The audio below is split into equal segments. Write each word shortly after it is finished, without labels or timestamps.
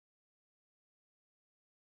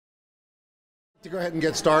To go ahead and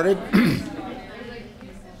get started.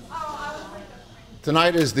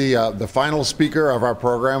 Tonight is the final speaker of our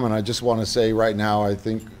program, and I just want to say right now, I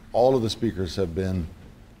think all of the speakers have been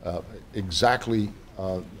exactly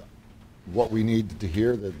what we needed to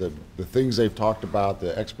hear. The things they've talked about,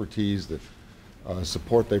 the expertise, the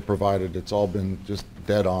support they provided, it's all been just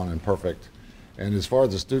dead on and perfect. And as far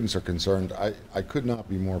as the students are concerned, I could not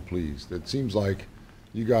be more pleased. It seems like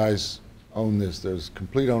you guys own this. There's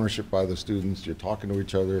complete ownership by the students. You're talking to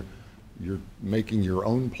each other. You're making your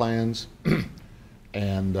own plans.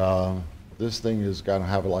 And this thing is going to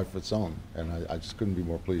have a life of its own. And I just couldn't be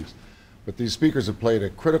more pleased. But these speakers have played a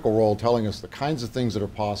critical role telling us the kinds of things that are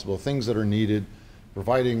possible, things that are needed,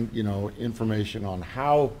 providing, you know, information on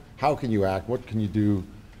how can you act, what can you do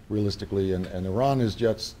realistically. And Iran is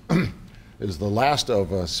just is the last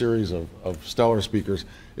of a series of stellar speakers.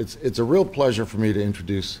 It's a real pleasure for me to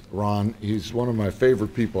introduce Ron. He's one of my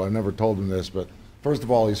favorite people. I've never told him this, but first of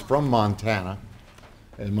all, he's from Montana,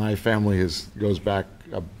 and my family goes back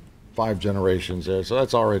 5 generations there, so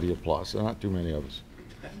that's already a plus. There are not too many of us.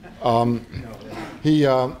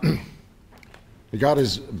 He got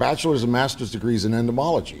his bachelor's and master's degrees in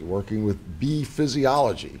entomology, working with bee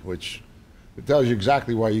physiology, which it tells you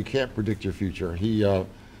exactly why you can't predict your future. He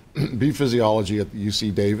bee physiology at the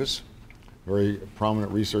UC Davis, very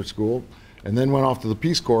prominent research school, and then went off to the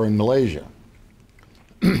Peace Corps in Malaysia.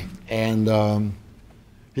 And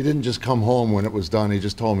he didn't just come home when it was done. He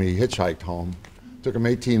just told me he hitchhiked home. It took him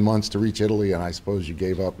 18 months to reach Italy, and I suppose you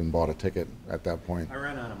gave up and bought a ticket at that point. I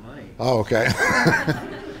ran out of money. Oh, okay.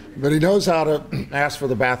 But he knows how to ask for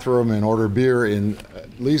the bathroom and order beer in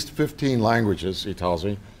at least 15 languages, he tells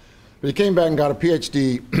me. But he came back and got a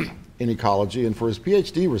PhD in ecology, and for his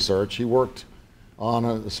PhD research, he worked on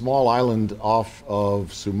a small island off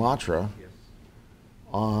of Sumatra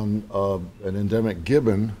on an endemic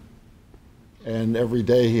gibbon, and every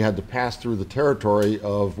day he had to pass through the territory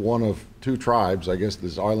of one of 2 tribes. I guess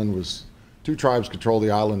this island was, 2 tribes control the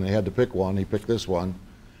island, and they had to pick one. He picked this one,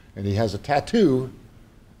 and he has a tattoo,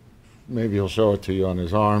 maybe he'll show it to you on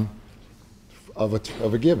his arm, of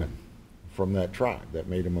a gibbon from that tribe. That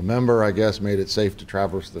made him a member, I guess, made it safe to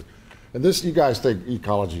traverse the. And this, you guys think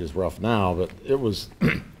ecology is rough now, but it was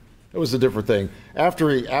it was a different thing. After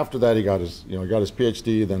that, he got his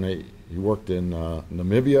PhD. Then he worked in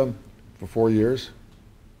Namibia for 4 years,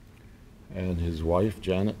 and his wife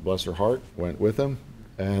Janet, bless her heart, went with him,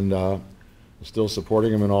 and still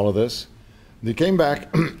supporting him in all of this. And he came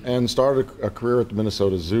back and started a career at the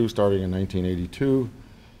Minnesota Zoo, starting in 1982,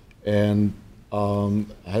 and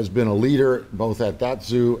has been a leader both at that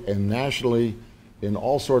zoo and nationally in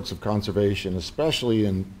all sorts of conservation, especially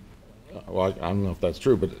in, well, I don't know if that's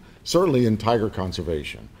true, but certainly in tiger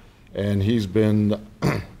conservation. And he's been, I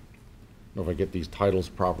don't know if I get these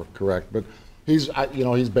titles correct, but he's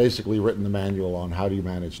basically written the manual on how do you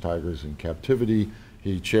manage tigers in captivity.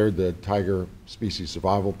 He chaired the Tiger Species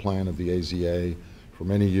Survival Plan of the AZA for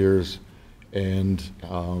many years, and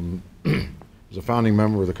was a founding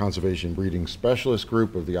member of the Conservation Breeding Specialist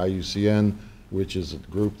Group of the IUCN, which is a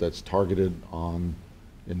group that's targeted on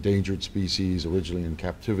endangered species, originally in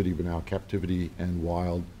captivity, but now captivity and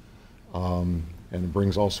wild. And it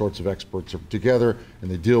brings all sorts of experts together, and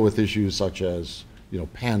they deal with issues such as, you know,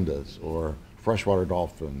 pandas or freshwater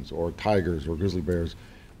dolphins or tigers or grizzly bears,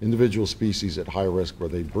 individual species at high risk, where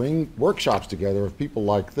they bring workshops together of people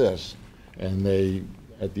like this, and they,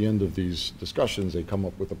 at the end of these discussions, they come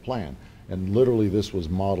up with a plan. And literally this was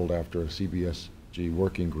modeled after a CBSG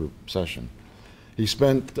working group session. He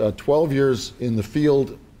spent 12 years in the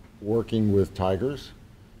field working with tigers,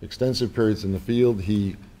 extensive periods in the field.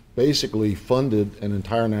 He basically funded an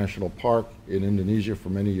entire national park in Indonesia for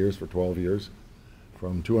many years, for 12 years,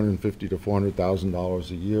 from $250,000 to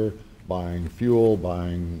 $400,000 a year, buying fuel,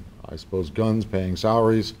 buying, I suppose, guns, paying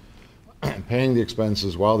salaries, paying the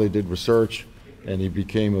expenses while they did research, and he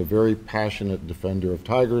became a very passionate defender of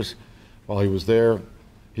tigers. While he was there,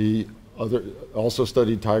 he also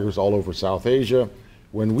studied tigers all over South Asia.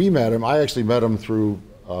 When we met him, I actually met him through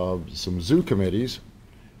some zoo committees,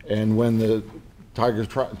 and when the Tigers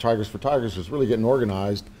for Tigers was really getting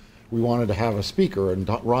organized, we wanted to have a speaker, and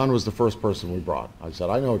Ron was the first person we brought. I said,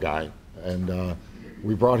 I know a guy, and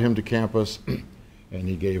we brought him to campus, and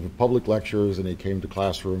he gave public lectures, and he came to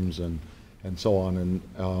classrooms, and so on.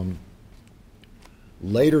 And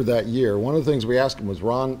later that year, one of the things we asked him was,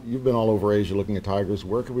 Ron, you've been all over Asia looking at tigers.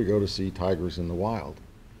 Where can we go to see tigers in the wild?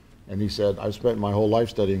 And he said, I've spent my whole life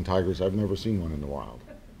studying tigers. I've never seen one in the wild.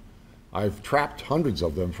 I've trapped hundreds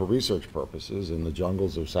of them for research purposes in the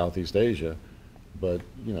jungles of Southeast Asia, but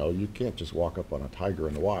you know, you can't just walk up on a tiger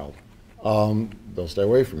in the wild. They'll stay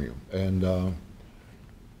away from you. And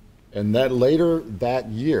And that later that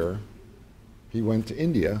year, he went to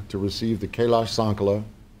India to receive the Kailash Sankala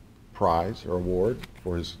Prize or award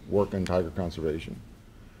for his work in tiger conservation.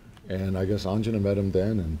 And I guess Anjana met him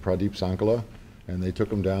then, and Pradeep Sankala, and they took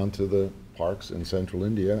him down to the parks in central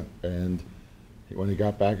India. And when he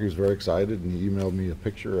got back, he was very excited, and he emailed me a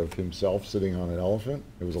picture of himself sitting on an elephant.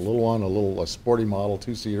 It was a little one, a sporty model,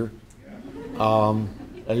 two-seater. And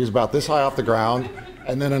he was about this high off the ground.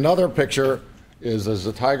 And then another picture is there's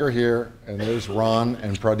a tiger here, and there's Ron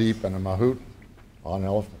and Pradeep and a mahout on an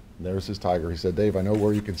elephant. And there's his tiger. He said, Dave, I know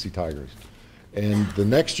where you can see tigers. And the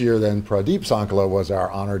next year, then, Pradeep Sankala was our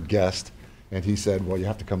honored guest, and he said, well, you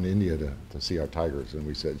have to come to India to see our tigers. And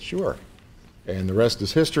we said, sure. And the rest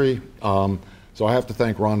is history. So I have to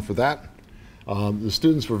thank Ron for that. The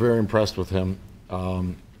students were very impressed with him.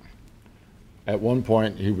 At one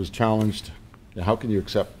point, he was challenged, how can you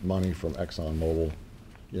accept money from ExxonMobil?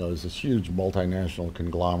 There's this huge multinational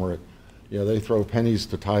conglomerate. They throw pennies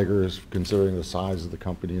to tigers considering the size of the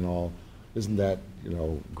company and all. Isn't that,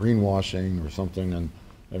 greenwashing or something? And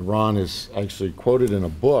Ron is actually quoted in a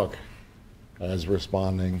book as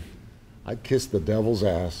responding, I'd kiss the devil's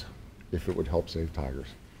ass if it would help save tigers.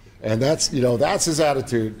 And that's his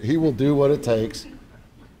attitude. He will do what it takes.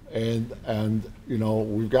 And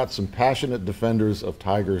we've got some passionate defenders of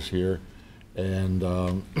tigers here. And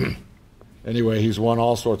anyway, he's won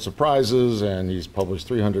all sorts of prizes, and he's published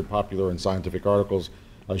 300 popular and scientific articles.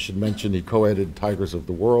 I should mention he co-edited Tigers of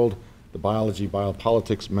the World, the Biology,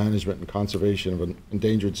 Biopolitics, Management, and Conservation of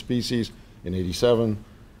Endangered Species in '87.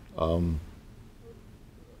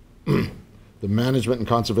 The Management and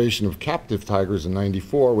Conservation of Captive Tigers in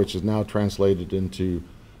 '94, which is now translated into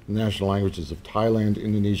the national languages of Thailand,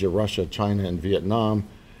 Indonesia, Russia, China, and Vietnam.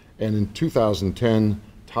 And in 2010,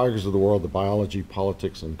 Tigers of the World, the Biology,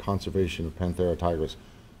 Politics, and Conservation of Panthera tigris,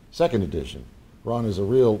 second edition. Ron is a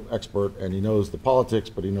real expert, and he knows the politics,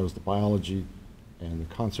 but he knows the biology and the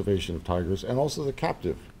conservation of tigers, and also the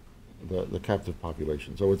captive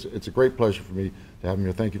population. So it's a great pleasure for me to have him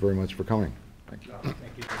here. Thank you very much for coming. Thank you.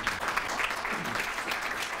 Thank you.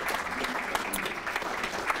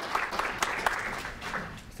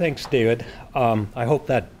 Thanks, David. I hope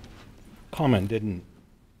that comment didn't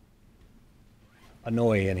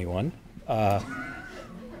annoy anyone. I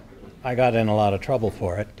got in a lot of trouble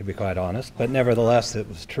for it, to be quite honest, but nevertheless, it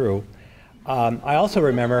was true. I also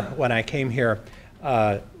remember when I came here,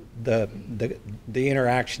 the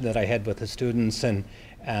interaction that I had with the students, and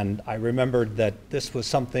I remembered that this was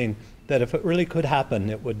something that if it really could happen,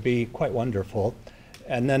 it would be quite wonderful.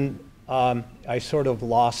 And then I sort of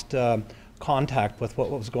lost contact with what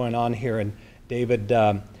was going on here, and David,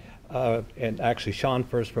 and actually Sean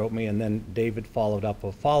first wrote me, and then David followed up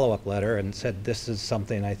a follow-up letter and said, this is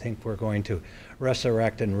something I think we're going to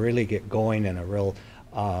resurrect and really get going in a real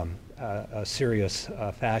a serious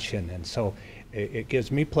fashion. And so it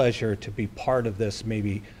gives me pleasure to be part of this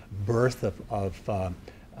maybe birth of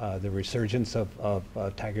the resurgence of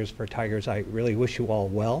Tigers for Tigers. I really wish you all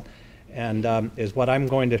well. And is what I'm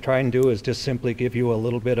going to try and do is just simply give you a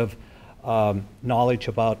little bit of knowledge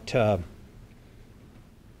about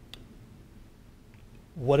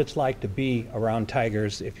what it's like to be around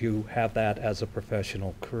tigers if you have that as a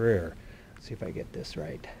professional career. Let's see if I get this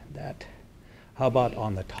right. That. How about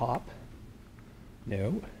on the top?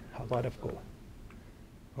 No. How about if go?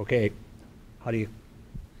 Okay. How do you?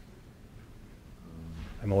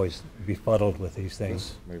 I'm always befuddled with these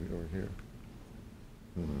things. Maybe over here.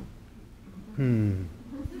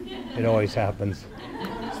 It always happens.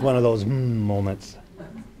 It's one of those moments. I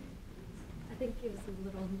think it was a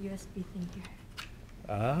little USB thing here.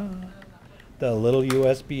 Ah, the little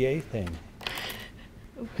USB-A thing.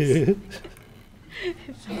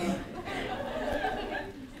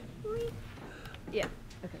 Yeah.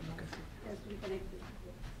 Okay.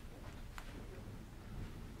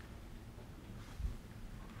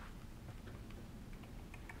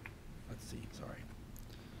 Let's see, sorry.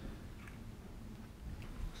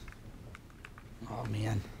 Oh,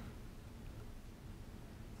 man.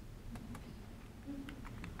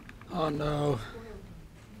 Oh, no.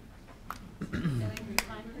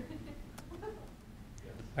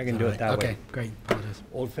 I can do it that way. Okay, great. Apologies.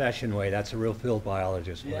 Old-fashioned way. That's a real field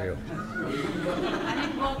biologist for you.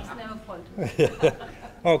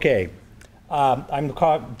 Okay. I'm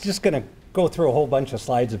just going to go through a whole bunch of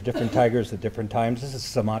slides of different tigers at different times. This is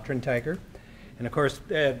Sumatran tiger. And of course,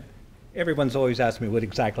 everyone's always asked me what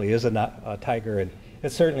exactly is a tiger, and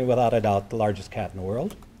it's certainly without a doubt the largest cat in the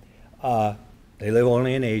world. They live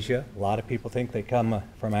only in Asia. A lot of people think they come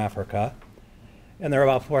from Africa, and there are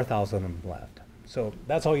about 4,000 of them left. So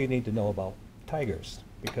that's all you need to know about tigers,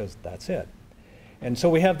 because that's it. And so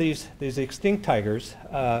we have these extinct tigers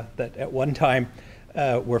that at one time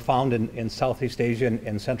were found in Southeast Asia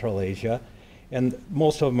and Central Asia. And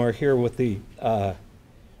most of them are here with the,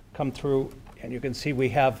 come through, and you can see we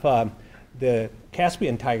have the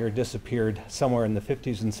Caspian tiger disappeared somewhere in the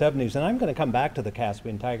 50s and 70s. And I'm going to come back to the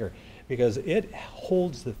Caspian tiger because it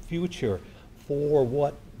holds the future for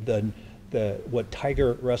what what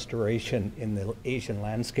tiger restoration in the Asian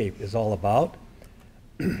landscape is all about.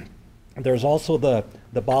 There's also the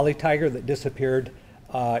Bali tiger that disappeared,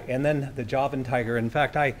 and then the Javan tiger. In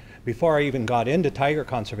fact, before I even got into tiger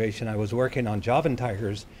conservation, I was working on Javan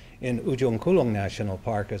tigers in Ujung Kulon National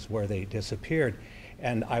Park, is where they disappeared.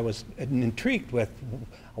 And I was intrigued with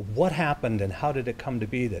what happened and how did it come to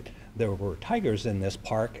be that there were tigers in this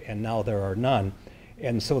park and now there are none.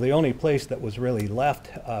 And so the only place that was really left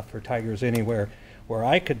for tigers anywhere where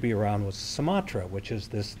I could be around was Sumatra, which is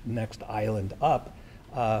this next island up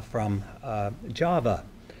from Java.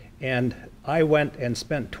 And I went and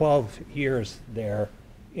spent 12 years there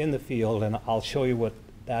in the field, and I'll show you what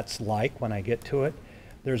that's like when I get to it.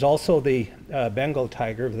 There's also the Bengal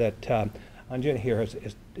tiger that Anjan here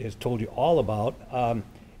has told you all about,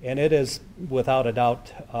 and it is without a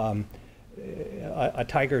doubt a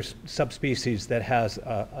tiger subspecies that has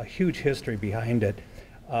a huge history behind it.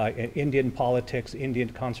 Indian politics, Indian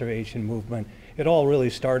conservation movement, it all really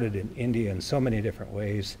started in India in so many different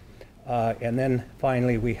ways. And then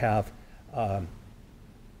finally we have the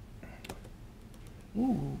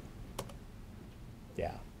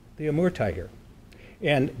Amur tiger.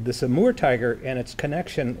 And this Amur tiger and its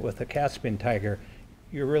connection with the Caspian tiger,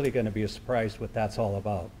 you're really going to be surprised what that's all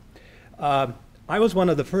about. I was one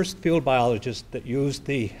of the first field biologists that used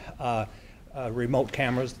the remote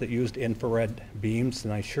cameras that used infrared beams,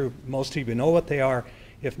 and I'm sure most of you know what they are.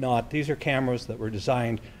 If not, these are cameras that were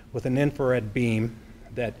designed with an infrared beam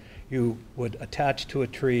that you would attach to a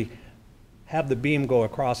tree, have the beam go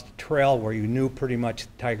across the trail where you knew pretty much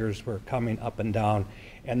tigers were coming up and down,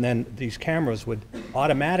 and then these cameras would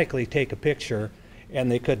automatically take a picture,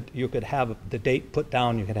 and you could have the date put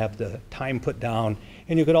down, you could have the time put down,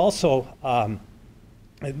 and you could also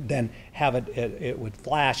then have it would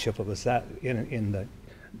flash if it was that in the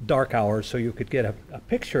dark hours, so you could get a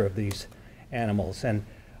picture of these animals. And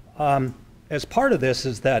as part of this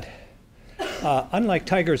is that unlike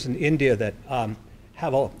tigers in India that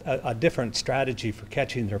have a different strategy for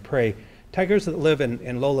catching their prey, tigers that live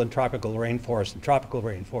in lowland tropical rainforest and tropical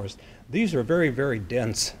rainforest, these are very, very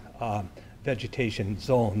dense vegetation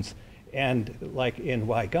zones. And like in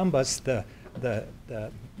Waigumbas,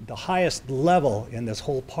 the highest level in this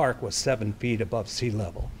whole park was 7 feet above sea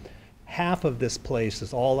level. Half of this place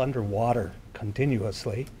is all underwater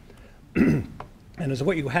continuously. And as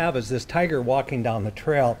what you have is this tiger walking down the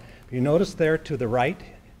trail. You notice there to the right,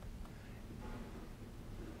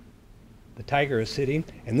 the tiger is sitting,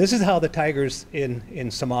 and this is how the tigers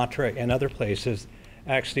in Sumatra and other places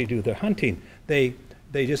actually do their hunting. They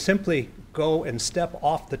just simply go and step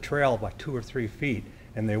off the trail by 2 or 3 feet,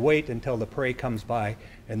 and they wait until the prey comes by,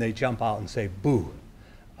 and they jump out and say, boo.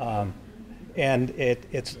 And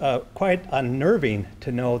it's quite unnerving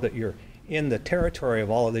to know that you're in the territory of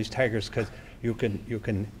all of these tigers, because you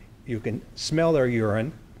can smell their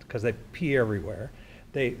urine, because they pee everywhere.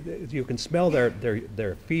 You can smell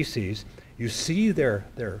their feces. You see their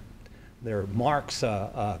marks,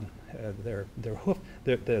 their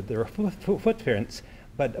footprints.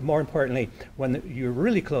 But more importantly, when you're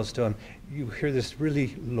really close to them, you hear this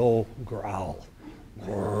really low growl.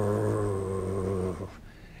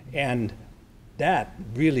 And that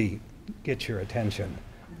really gets your attention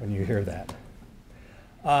when you hear that.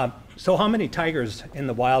 So how many tigers in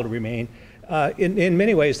the wild remain? In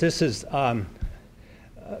many ways, this is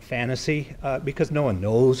fantasy because no one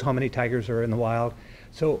knows how many tigers are in the wild.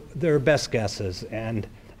 So they're best guesses. And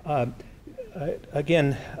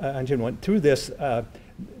again, Anjan went through this.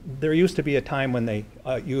 There used to be a time when they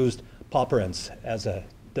used paw prints as a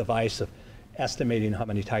device of estimating how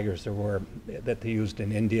many tigers there were that they used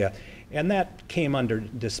in India. And that came under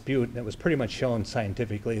dispute, and it was pretty much shown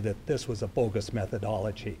scientifically that this was a bogus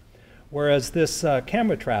methodology. Whereas this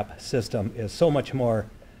camera trap system is so much more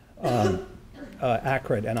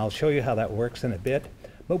accurate, and I'll show you how that works in a bit.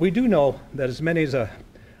 But we do know that as many as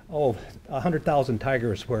 100,000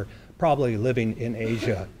 tigers were probably living in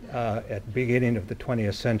Asia at the beginning of the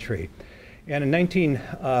 20th century. And in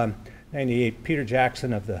 1998, Peter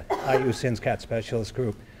Jackson of the IUCN's Cat Specialist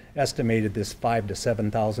Group estimated this 5,000 to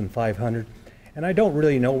 7,500. And I don't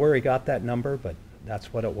really know where he got that number, but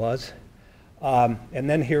that's what it was. And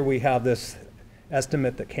then here we have this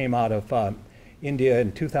estimate that came out of India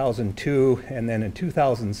in 2002, and then in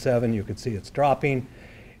 2007 you can see it's dropping.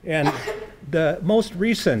 And the most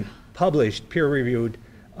recent published peer-reviewed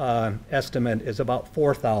estimate is about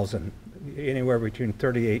 4,000, anywhere between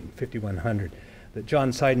 38 and 5,100, that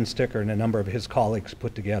John Seidensticker and a number of his colleagues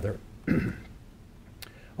put together.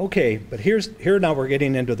 Okay, but here now we're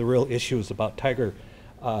getting into the real issues about tiger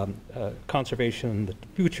conservation and the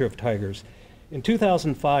future of tigers. In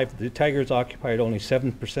 2005, the tigers occupied only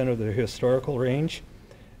 7% of their historical range,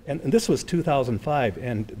 and this was 2005,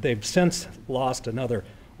 and they've since lost another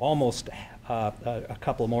almost a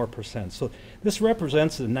couple more percent. So this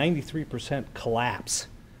represents a 93% collapse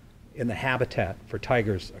in the habitat for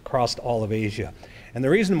tigers across all of Asia. And the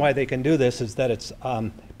reason why they can do this is that it's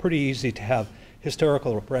pretty easy to have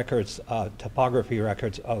historical records, topography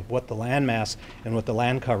records of what the landmass and what the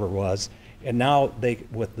land cover was. And now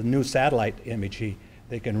with the new satellite imagery,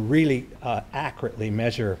 they can really accurately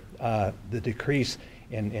measure the decrease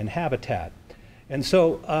in habitat. And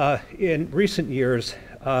so in recent years,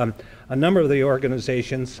 a number of the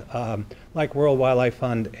organizations like World Wildlife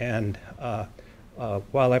Fund and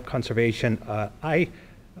Wildlife Conservation, I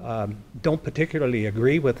don't particularly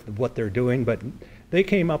agree with what they're doing, but they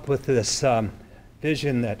came up with this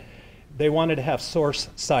vision that they wanted to have source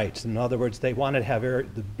sites. In other words, they wanted to have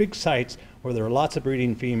the big sites where there are lots of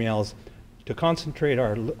breeding females to concentrate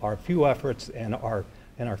our few efforts and our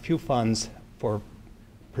few funds for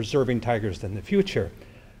preserving tigers in the future.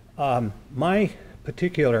 My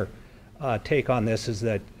particular take on this is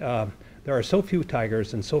that there are so few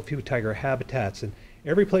tigers and so few tiger habitats, and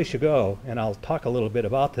every place you go, and I'll talk a little bit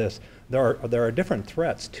about this, there are different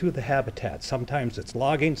threats to the habitat. Sometimes it's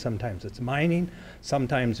logging, sometimes it's mining,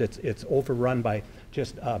 sometimes it's overrun by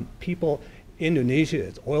just people. Indonesia,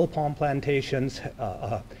 it's oil palm plantations.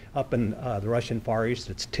 Up in the Russian Far East,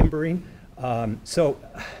 it's timbering. So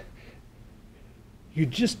you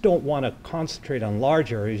just don't want to concentrate on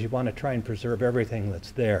large areas. You want to try and preserve everything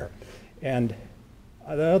that's there. And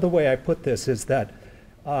the other way I put this is that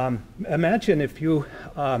imagine if you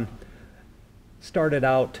started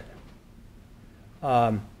out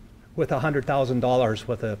with $100,000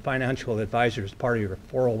 with a financial advisor as part of your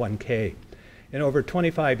 401k. And over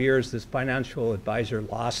 25 years, this financial advisor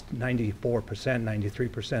lost 94%,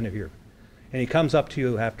 93% of your, and he comes up to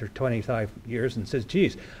you after 25 years and says,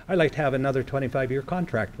 geez, I'd like to have another 25-year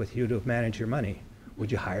contract with you to manage your money.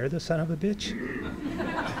 Would you hire the son of a bitch?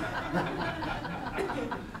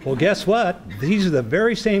 Well, guess what? These are the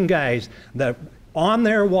very same guys that on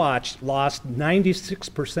their watch lost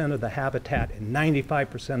 96% of the habitat and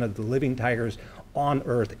 95% of the living tigers on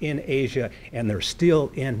Earth in Asia, and they're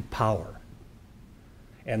still in power.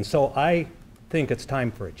 And so I think it's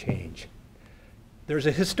time for a change. There's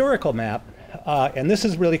a historical map, and this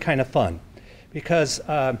is really kind of fun because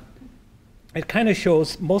it kind of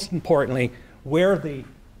shows, most importantly, where the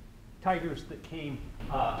tigers that came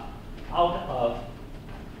out of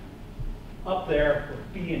up there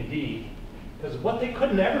with B and D, because what they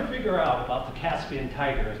could never figure out about the Caspian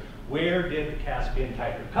tiger is where did the Caspian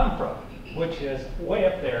tiger come from, which is way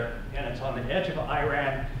up there, and it's on the edge of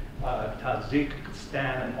Iran,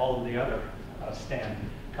 Tajikistan, and all of the other Stan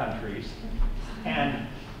countries. And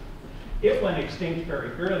it went extinct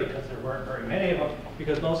very early because there weren't very many of them,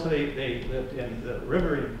 because mostly they lived in the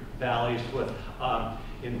river valleys with,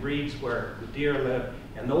 in breeds where the deer lived,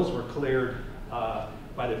 and those were cleared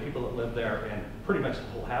by the people that lived there, and pretty much the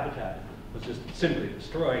whole habitat was just simply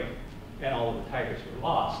destroyed, and all of the tigers were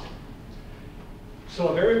lost. So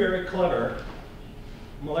a very, very clever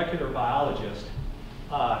molecular biologist,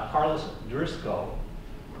 Carlos Driscoll,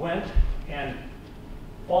 went and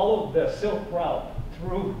followed the Silk Route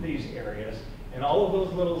through these areas, and all of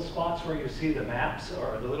those little spots where you see the maps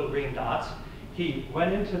or the little green dots, he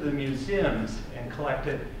went into the museums and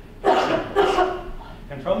collected samples.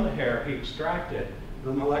 And from the hair, he extracted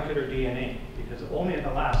the molecular DNA, because only in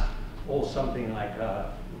the last, something like the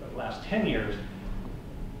last 10 years,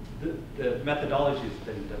 the methodology has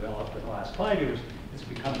been developed. In the last 5 years, it's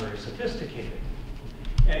become very sophisticated.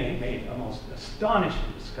 And he made a most astonishing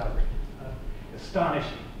discovery.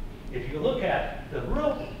 Astonishing. If you look at the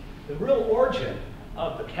real origin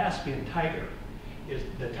of the Caspian tiger is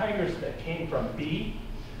the tigers that came from B.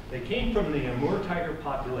 They came from the Amur tiger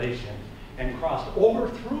population and crossed over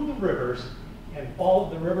through the rivers and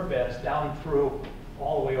followed the riverbeds down through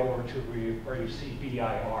all the way over to where you see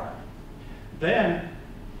BIR. Then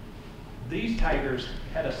these tigers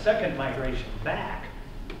had a second migration back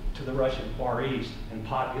to the Russian Far East and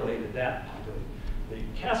populated that population. The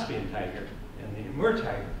Caspian tiger and the Amur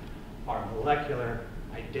tiger are molecular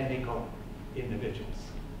identical individuals.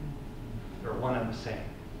 They're one and the same.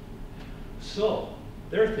 So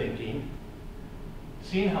they're thinking,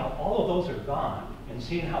 seeing how all of those are gone and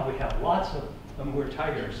seeing how we have lots of Amur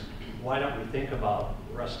tigers, why don't we think about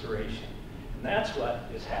restoration? And that's what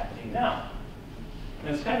is happening now.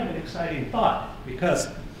 And it's kind of an exciting thought because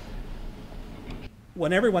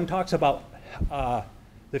when everyone talks about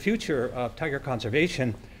the future of tiger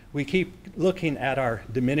conservation, we keep looking at our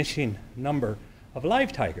diminishing number of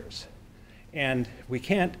live tigers. And we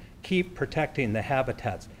can't keep protecting the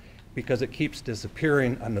habitats because it keeps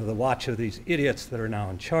disappearing under the watch of these idiots that are now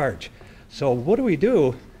in charge. So what do we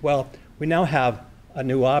do? Well, we now have a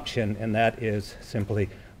new option, and that is simply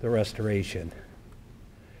the restoration.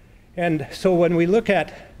 And so when we look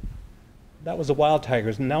at, that was the wild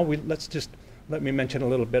tigers, and now let me mention a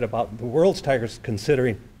little bit about the world's tigers,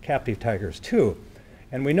 considering captive tigers too.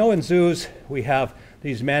 And we know in zoos we have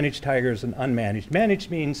these managed tigers and unmanaged.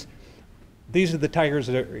 Managed means these are the tigers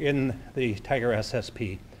that are in the Tiger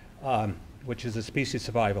SSP, which is a species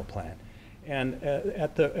survival plan. And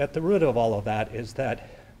at the root of all of that is that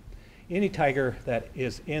any tiger that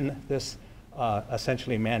is in this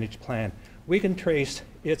essentially managed plan, we can trace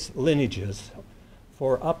its lineages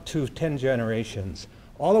for up to 10 generations,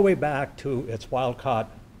 all the way back to its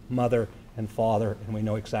wild-caught mother and father, and we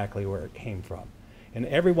know exactly where it came from. And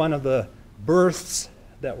every one of the births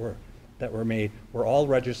that were made were all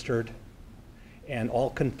registered and all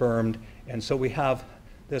confirmed, and so we have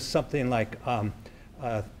this something like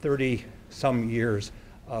 30-some years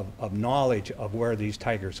of knowledge of where these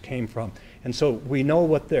tigers came from. And so we know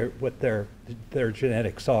what their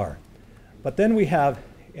genetics are. But then we have,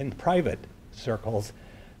 in private circles,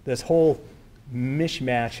 this whole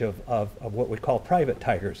mishmash of what we call private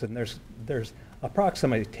tigers. And there's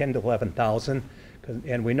approximately 10 to 11,000,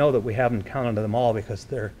 and we know that we haven't counted them all because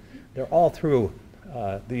they're all through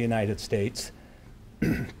the United States.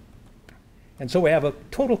 And so we have a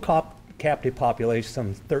total captive population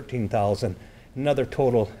of 13,000, another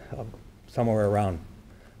total of somewhere around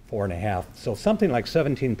 4.5. So something like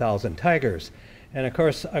 17,000 tigers. And of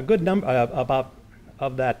course, a good number,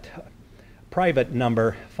 of that private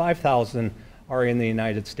number, 5,000 are in the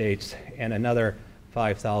United States, and another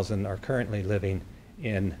 5,000 are currently living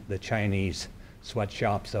in the Chinese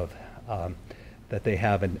sweatshops that they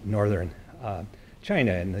have in northern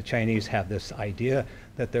China. And the Chinese have this idea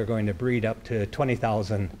that they're going to breed up to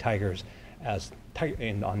 20,000 tigers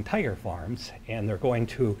on tiger farms, and they're going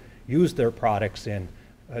to use their products in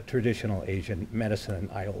traditional Asian medicine,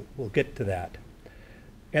 and we'll get to that.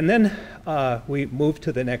 And then we move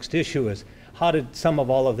to the next issue is, how did some of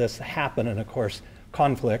all of this happen? And of course,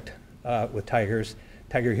 conflict with tigers,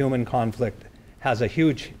 tiger-human conflict has a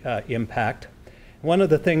huge impact. One of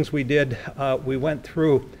the things we did, we went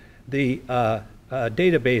through the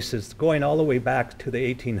databases going all the way back to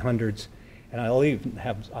the 1800s, and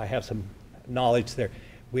I have some knowledge there.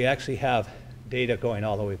 We actually have data going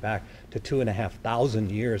all the way back to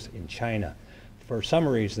 2,500 years in China. For some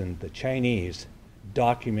reason, the Chinese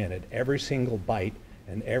documented every single bite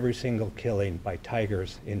and every single killing by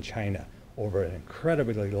tigers in China over an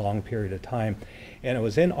incredibly long period of time. And it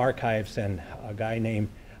was in archives, and a guy named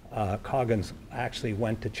Coggins actually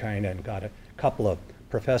went to China and got a couple of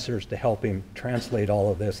professors to help him translate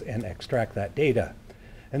all of this and extract that data.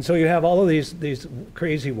 And so you have all of these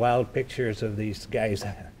crazy wild pictures of these guys,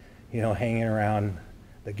 hanging around,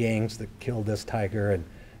 the gangs that killed this tiger,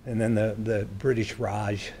 and then the British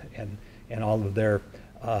Raj and all of their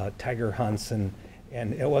tiger hunts, and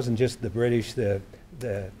it wasn't just the British.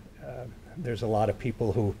 There's a lot of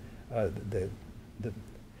people who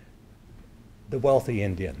the wealthy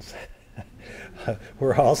Indians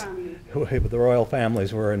were also, the royal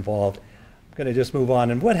families were involved. I'm going to just move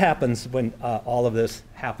on. And what happens when all of this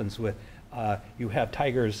happens with, you have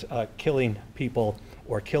tigers killing people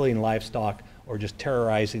or killing livestock or just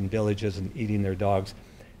terrorizing villages and eating their dogs,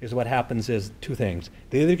 is what happens is two things.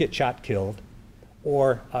 They either get shot, killed,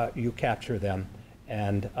 or you capture them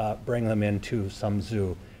and bring them into some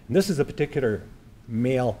zoo. And this is a particular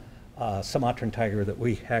male Sumatran tiger that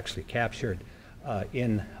we actually captured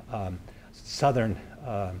in southern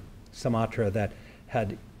Sumatra that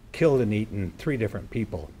had killed and eaten 3 different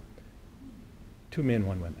people. 2 men,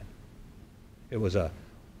 1 woman. It was a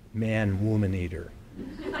man-woman eater.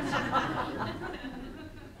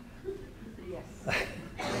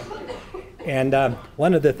 And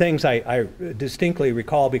one of the things I distinctly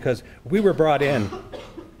recall, because we were brought in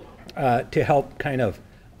to help kind of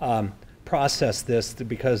process this,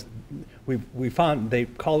 because we found, they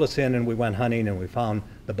called us in and we went hunting and we found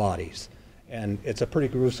the bodies. And it's a pretty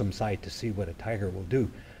gruesome sight to see what a tiger will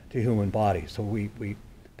do to human bodies. So we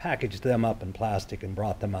packaged them up in plastic and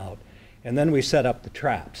brought them out. And then we set up the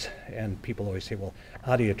traps. And people always say, well,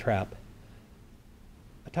 how do you trap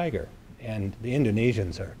a tiger? And the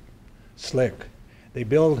Indonesians are slick. They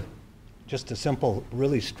build just a simple,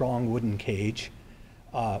 really strong wooden cage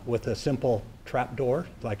with a simple trap door,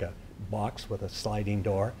 like a box with a sliding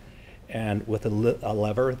door, and with a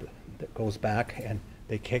lever that goes back, and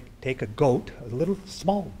they take a goat, a little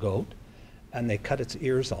small goat, and they cut its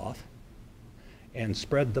ears off and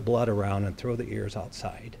spread the blood around and throw the ears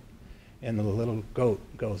outside. And the little goat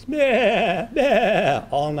goes, meh, meh,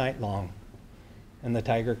 all night long. And the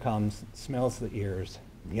tiger comes, smells the ears,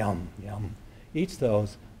 yum, yum, eats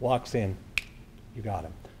those, walks in, you got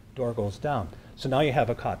him. Door goes down. So now you have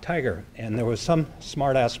a caught tiger. And there was some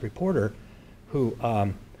smart-ass reporter who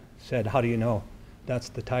said, how do you know that's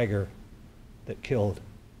the tiger that killed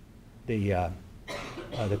the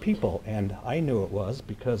people? And I knew it was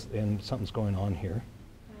because, and something's going on here.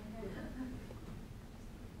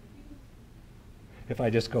 If I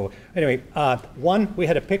just go, anyway, one, we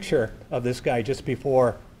had a picture of this guy just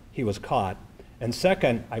before he was caught. And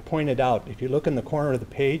second, I pointed out, if you look in the corner of the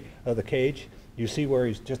page, of the cage, you see where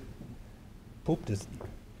he's just pooped his,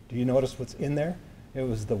 do you notice what's in there? It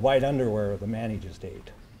was the white underwear of the man he just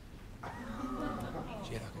ate.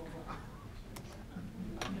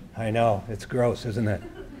 I know, it's gross, isn't it?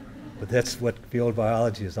 But that's what field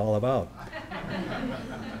biology is all about.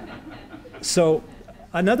 So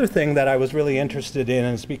another thing that I was really interested in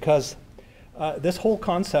is because this whole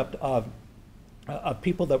concept of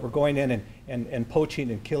people that were going in and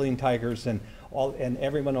poaching and killing tigers and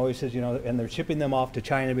everyone always says, you know, and they're shipping them off to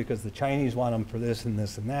China because the Chinese want them for this and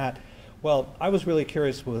this and that. Well, I was really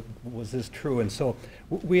curious, was this true? And so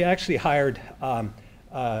we actually hired an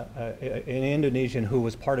Indonesian who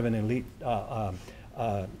was part of an elite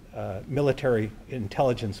military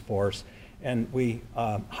intelligence force, and we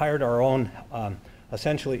hired our own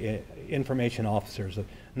essentially information officers.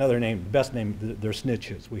 Another name, best name, they're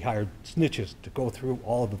snitches. We hired snitches to go through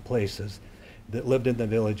all of the places that lived in the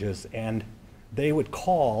villages, and they would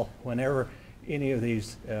call whenever any of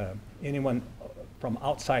these, anyone from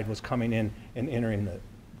outside was coming in and entering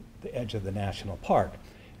the edge of the national park.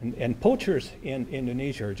 And poachers in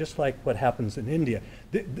Indonesia are just like what happens in India.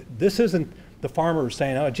 This isn't the farmers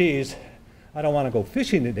saying, oh geez, I don't want to go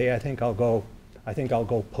fishing today, I think I'll go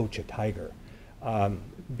poach a tiger.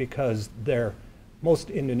 Because most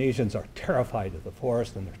Indonesians are terrified of the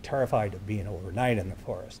forest, and they're terrified of being overnight in the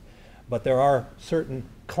forest. But there are certain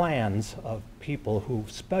clans of people who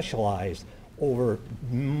specialize over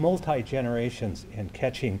multi-generations in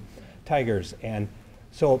catching tigers. And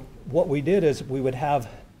so what we did is we would have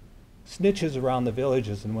snitches around the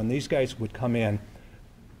villages, and when these guys would come in,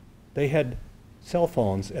 they had cell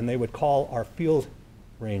phones, and they would call our field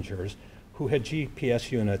rangers who had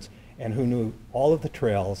GPS units and who knew all of the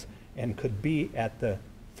trails and could be at the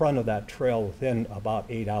front of that trail within about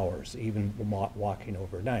 8 hours, even walking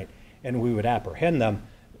overnight. And we would apprehend them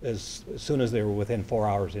as soon as they were within 4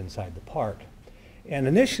 hours inside the park. And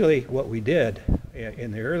initially what we did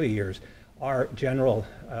in the early years, our general,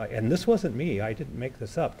 and this wasn't me, I didn't make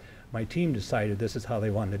this up, my team decided this is how they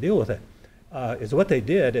wanted to deal with it, is what they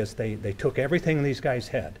did is they took everything these guys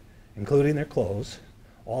had, including their clothes,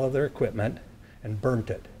 all of their equipment, and burnt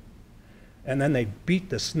it. And then they beat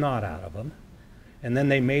the snot out of them, and then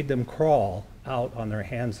they made them crawl out on their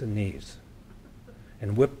hands and knees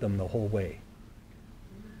and whipped them the whole way.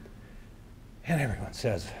 And everyone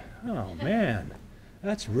says, oh man,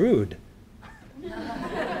 that's rude.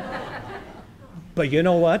 But you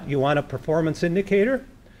know what? You want a performance indicator?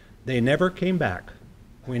 They never came back.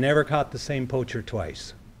 We never caught the same poacher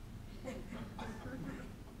twice.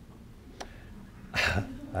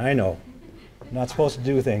 I know. I'm not supposed to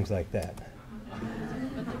do things like that.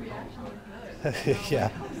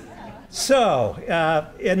 Yeah. So,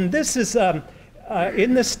 and this is,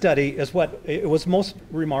 in this study is what it was most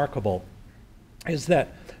remarkable, is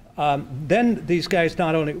that then these guys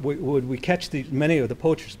not only would we catch many of the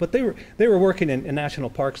poachers, but they were working in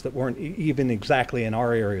national parks that weren't even exactly in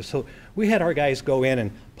our area. So we had our guys go in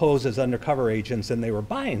and pose as undercover agents, and they were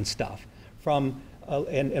buying stuff from.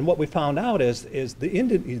 And what we found out is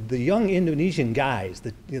the young Indonesian guys,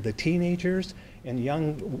 the teenagers and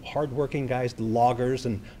young hardworking guys, the loggers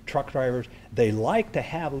and truck drivers, they like to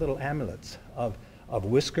have little amulets of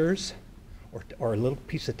whiskers or a little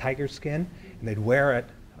piece of tiger skin, and they'd wear it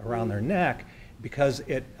around their neck because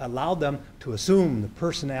it allowed them to assume the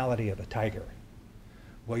personality of a tiger.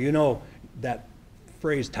 Well, you know that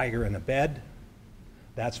phrase, tiger in a bed,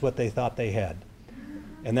 that's what they thought they had.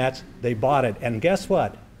 And they bought it. And guess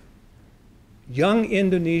what? Young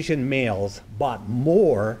Indonesian males bought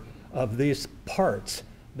more of these parts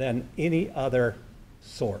than any other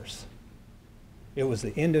source. It was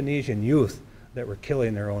the Indonesian youth that were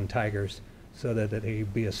killing their own tigers so that they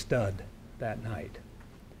could be a stud that night.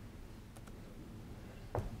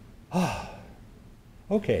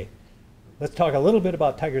 Okay, let's talk a little bit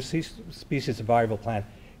about tiger species survival plan.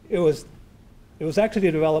 It was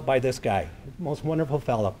actually developed by this guy, most wonderful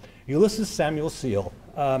fellow, Ulysses Samuel Seal,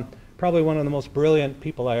 probably one of the most brilliant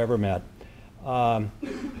people I ever met.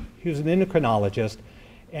 He was an endocrinologist,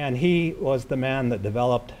 and he was the man that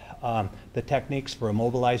developed the techniques for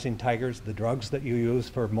immobilizing tigers, the drugs that you use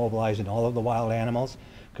for immobilizing all of the wild animals,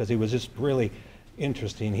 because he was just really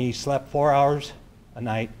interesting. He slept 4 hours a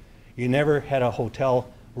night. You never had a hotel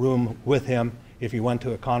room with him if you went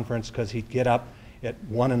to a conference, because he'd get up at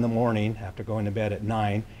 1 in the morning after going to bed at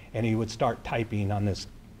 9, and he would start typing on this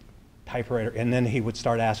typewriter, and then he would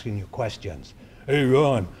start asking you questions. Hey,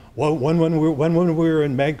 Ron, when we were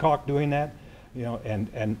in Bangkok doing that, you know,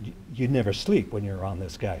 and you'd never sleep when you're around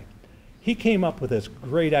this guy. He came up with this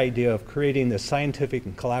great idea of creating this scientific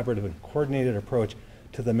and collaborative and coordinated approach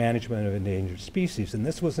to the management of endangered species, and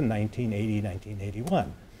this was in 1980,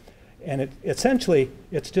 1981. And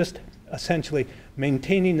it's just essentially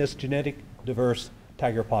maintaining this genetic diverse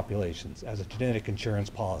tiger populations as a genetic insurance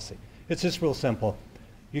policy. It's just real simple.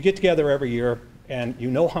 You get together every year and you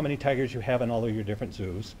know how many tigers you have in all of your different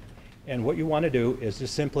zoos. And what you want to do is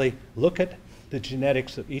just simply look at the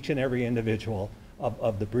genetics of each and every individual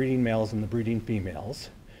of the breeding males and the breeding females.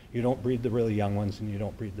 You don't breed the really young ones and you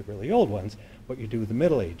don't breed the really old ones, but you do the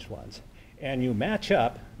middle-aged ones. And you match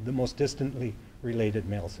up the most distantly related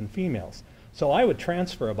males and females. So I would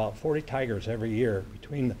transfer about 40 tigers every year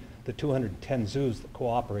between the 210 zoos that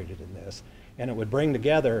cooperated in this, and it would bring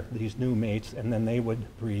together these new mates, and then they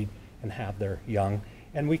would breed and have their young.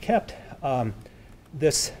 And we kept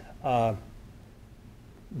this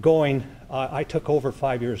going. I took over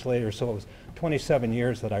 5 years later, so it was 27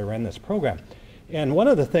 years that I ran this program. And one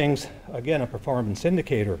of the things, again, a performance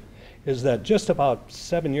indicator, is that just about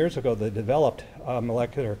 7 years ago they developed a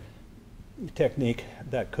molecular technique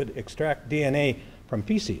that could extract DNA from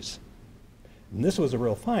feces. And this was a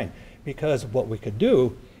real find, because what we could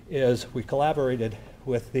do is we collaborated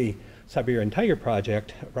with the Siberian Tiger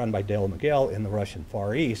Project run by Dale Miguel in the Russian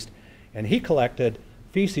Far East, and he collected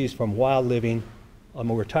feces from wild living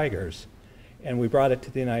Amur tigers, and we brought it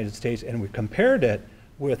to the United States, and we compared it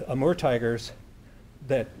with Amur tigers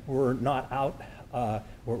that were not out,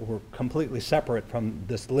 were completely separate from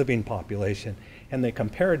this living population, and they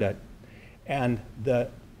compared it, and the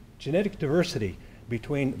genetic diversity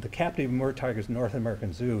between the captive Amur tigers in North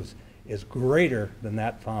American zoos is greater than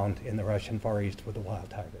that found in the Russian Far East with the wild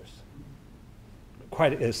tigers.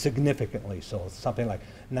 Quite significantly so, something like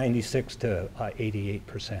 96 to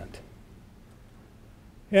 88%.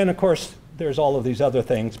 And of course, there's all of these other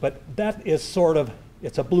things, but that is sort of,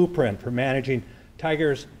 it's a blueprint for managing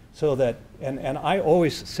tigers so that, and I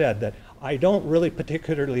always said that I don't really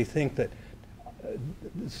particularly think that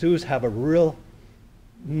zoos have a real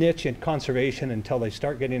niche in conservation until they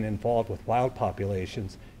start getting involved with wild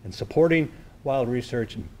populations and supporting wild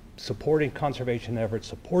research and supporting conservation efforts,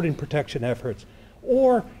 supporting protection efforts,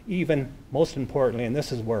 or even, most importantly, and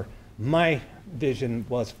this is where my vision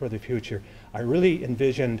was for the future, I really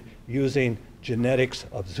envisioned using genetics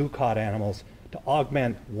of zoo-caught animals to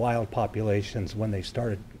augment wild populations when they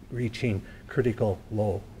started reaching critical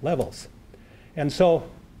low levels. And so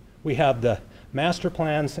we have the master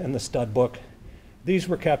plans and the stud book. These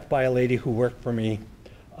were kept by a lady who worked for me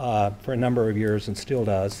for a number of years and still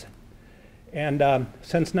does. And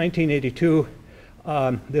since 1982,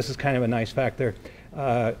 this is kind of a nice fact there,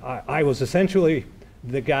 I was essentially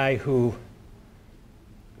the guy who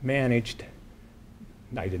managed,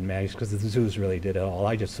 I didn't manage because the zoos really did it all,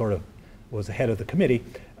 I just sort of was the head of the committee.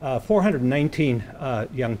 419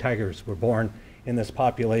 young tigers were born in this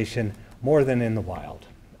population, more than in the wild,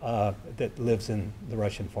 that lives in the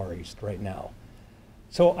Russian Far East right now.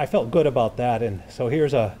 So I felt good about that, and so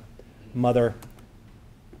here's a mother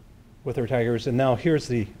with her tigers, and now here's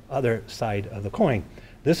the other side of the coin.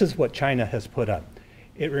 This is what China has put up.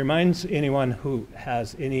 It reminds anyone who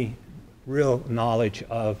has any real knowledge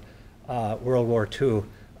of World War II,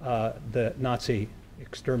 the Nazi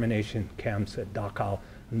extermination camps at Dachau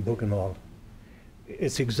and Buchenwald.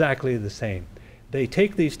 It's exactly the same. They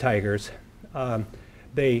take these tigers,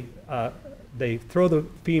 they throw the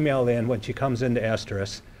female in when she comes into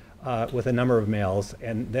estrus with a number of males,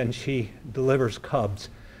 and then she delivers cubs.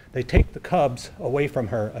 They take the cubs away from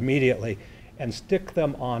her immediately and stick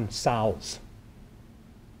them on sows.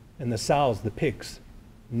 And the sows, the pigs,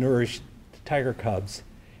 nourish the tiger cubs.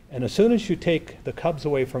 And as soon as you take the cubs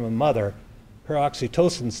away from a mother, her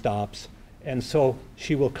oxytocin stops, and so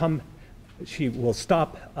she will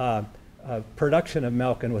stop production of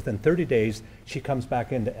milk, and within 30 days, she comes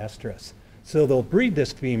back into estrus. So they'll breed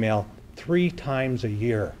this female 3 times a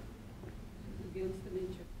year. Against the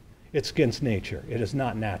nature. It's against nature. It is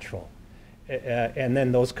not natural. And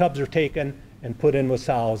then those cubs are taken and put in with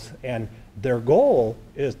sows, and their goal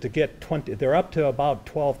is to get 20, they're up to about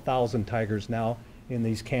 12,000 tigers now in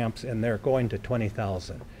these camps, and they're going to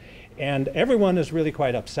 20,000. And everyone is really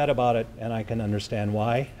quite upset about it, and I can understand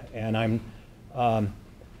why. And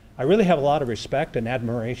I really have a lot of respect and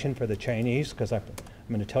admiration for the Chinese, because I'm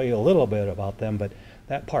going to tell you a little bit about them, but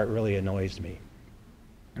that part really annoys me.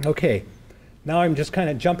 Okay, now I'm just kind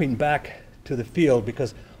of jumping back to the field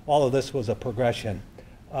because all of this was a progression.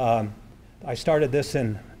 I started this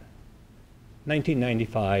in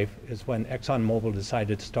 1995 is when ExxonMobil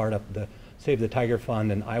decided to start up the Save the Tiger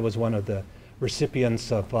Fund, and I was one of the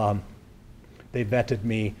recipients of, they vetted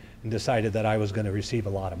me and decided that I was going to receive a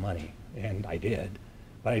lot of money, and I did,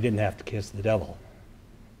 but I didn't have to kiss the devil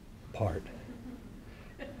part.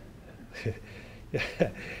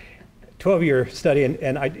 12-year study,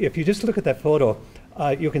 and if you just look at that photo,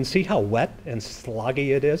 you can see how wet and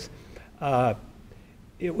sloggy it is.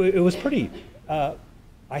 It was pretty, I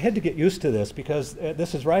had to get used to this because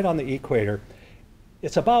this is right on the equator.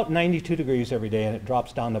 It's about 92 degrees every day, and it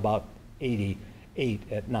drops down to about 88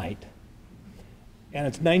 at night. And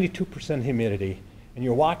it's 92% humidity, and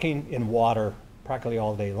you're walking in water practically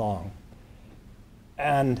all day long.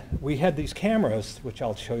 And we had these cameras, which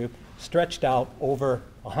I'll show you, stretched out over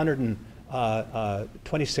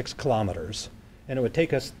 126 kilometers. And it would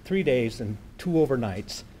take us 3 days and 2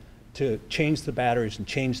 overnights to change the batteries and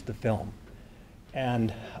change the film.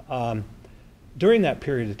 And during that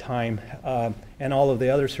period of time, and all of the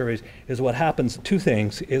other surveys, is what happens, 2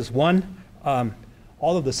 things, is one,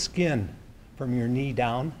 all of the skin from your knee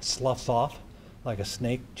down sloughs off like a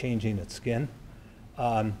snake changing its skin.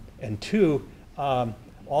 And 2,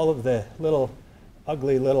 all of the little,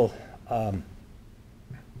 ugly little, what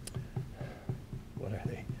are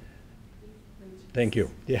they? Thank you.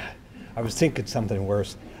 Yeah, I was thinking something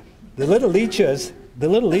worse. The little leeches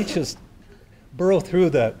burrow through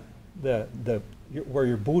where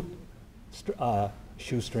your boot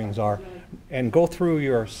shoestrings are, and go through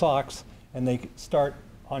your socks, and they start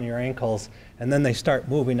on your ankles, and then they start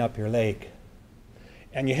moving up your leg.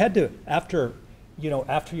 And you had to, after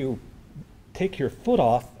you take your foot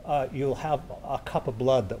off, you'll have a cup of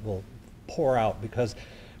blood that will pour out, because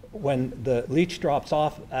when the leech drops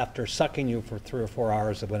off after sucking you for 3 or 4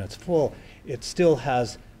 hours, when it's full, it still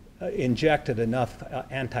has injected enough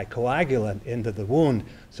anticoagulant into the wound,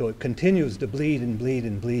 so it continues to bleed and bleed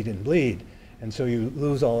and bleed and bleed, and so you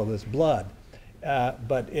lose all of this blood.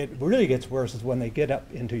 But it really gets worse is when they get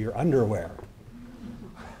up into your underwear.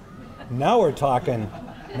 Now we're talking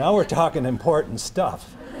important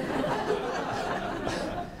stuff.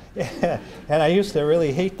 And I used to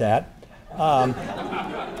really hate that,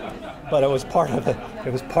 but it was part of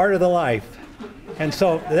the life. And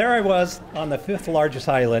so there I was on the 5th largest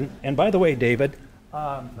island. And by the way, David,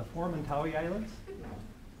 the 4 Mentawai Islands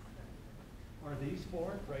are these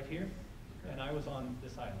 4 right here, and I was on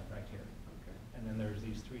this island right here. Okay. And then there's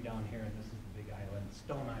these 3 down here, and this is the big island,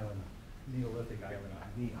 Stone Island, Neolithic Island,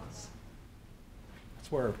 Neos.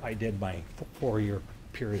 That's where I did my 4-year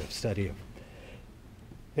period of study.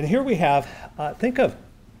 And here we have, think of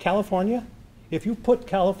California. If you put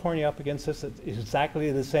California up against this, it's exactly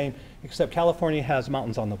the same, except California has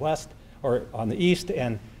mountains on the west, or on the east,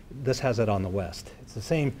 and this has it on the west. It's the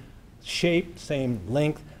same shape, same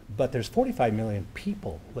length, but there's 45 million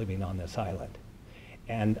people living on this island.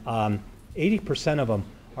 And 80% of them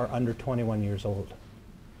are under 21 years old.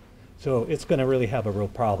 So it's going to really have a real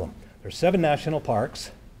problem. There's 7 national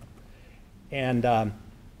parks, and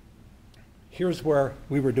here's where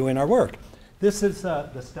we were doing our work. This is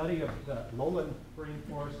the study of the lowland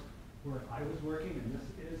rainforest where I was working, and this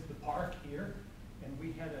is the park here. And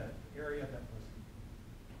we had an area that was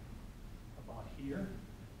about here.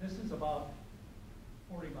 This is about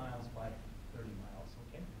 40 miles by 30 miles,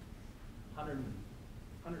 okay?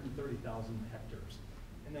 130,000 hectares.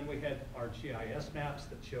 And then we had our GIS maps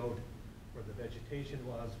that showed where the vegetation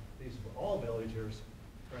was. These were all villagers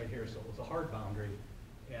right here, so it was a hard boundary.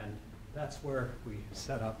 And that's where we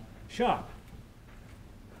set up shop.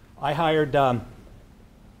 I hired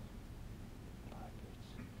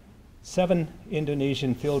 7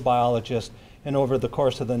 Indonesian field biologists, and over the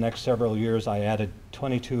course of the next several years, I added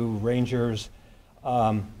 22 rangers.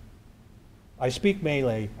 I speak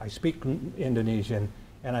Malay, I speak Indonesian,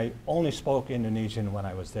 And I only spoke Indonesian when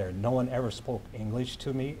I was there. No one ever spoke English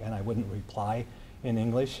to me, and I wouldn't reply in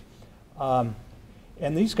English. And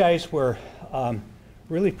these guys were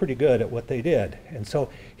really pretty good at what they did. And so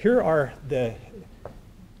here are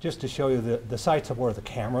just to show you the sites of where the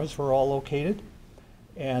cameras were all located.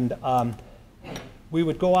 And we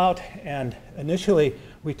would go out, and initially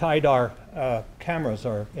we tied our cameras,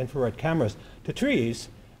 our infrared cameras, to trees.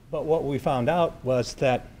 But what we found out was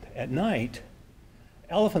that at night,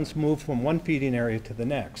 elephants move from one feeding area to the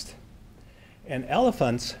next. And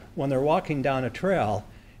elephants, when they're walking down a trail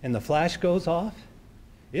and the flash goes off,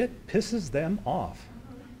 it pisses them off.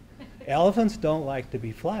 Elephants don't like to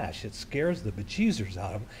be flashed. It scares the bejesus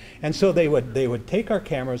out of them. And so they would take our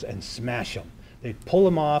cameras and smash them. They'd pull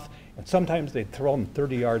them off, and sometimes they'd throw them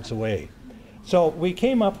 30 yards away. So we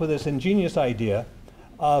came up with this ingenious idea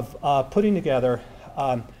of putting together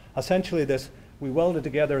essentially we welded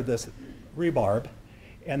together this rebarb,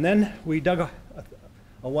 and then we dug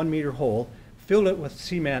a 1 meter hole, filled it with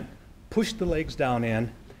cement, pushed the legs down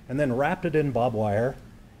in, and then wrapped it in barbed wire,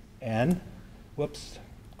 and whoops,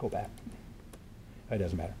 go back. It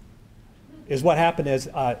doesn't matter. What happened is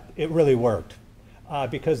it really worked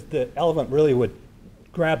because the elephant really would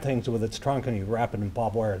grab things with its trunk and you wrap it in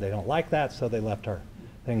barbed wire. They don't like that, so they left our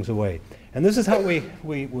things away. And this is how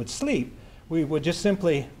we would sleep. We would just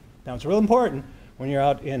simply, now it's real important when you're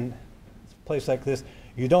out in a place like this,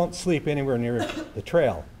 you don't sleep anywhere near the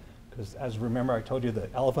trail. Because as remember I told you, the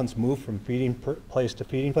elephants move from feeding place to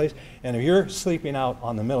feeding place. And if you're sleeping out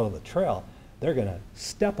on the middle of the trail, they're going to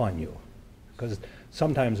step on you. Because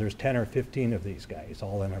sometimes there's 10 or 15 of these guys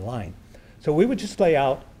all in a line. So we would just lay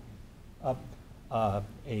out a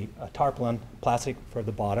tarpaulin, plastic for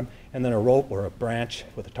the bottom, and then a rope or a branch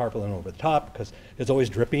with a tarpaulin over the top, because it's always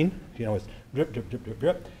dripping. You know, it's drip, drip, drip, drip,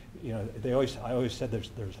 drip. You know, I always said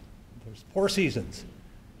there's 4 seasons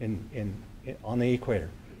on the equator: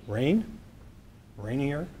 rain,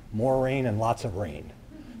 rainier, more rain, and lots of rain.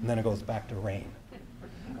 And then it goes back to rain.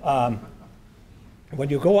 When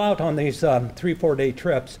you go out on these 3-4 day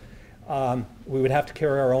trips, we would have to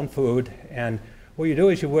carry our own food, and what you do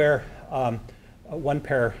is you wear one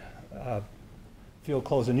pair of field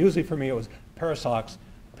clothes, and usually for me it was a pair of socks,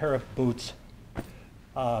 a pair of boots,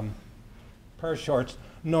 pair of shorts,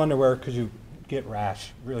 no underwear because you get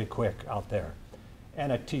rash really quick out there,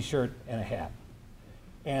 and a t-shirt and a hat.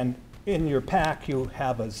 And in your pack you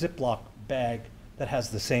have a Ziploc bag that has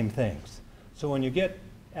the same things. So when you get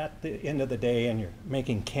at the end of the day and you're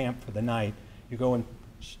making camp for the night, you go and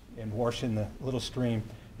wash in the little stream,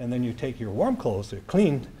 and then you take your warm clothes, your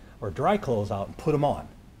clean or dry clothes out and put them on.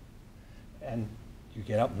 And you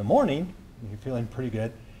get up in the morning and you're feeling pretty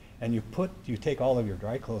good, and you take all of your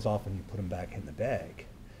dry clothes off and you put them back in the bag.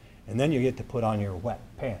 And then you get to put on your wet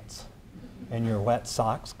pants and your wet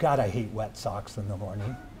socks. God, I hate wet socks in the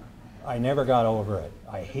morning. I never got over it.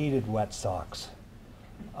 I hated wet socks.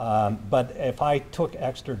 But if I took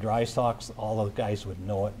extra dry socks, all the guys would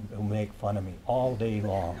know it and make fun of me all day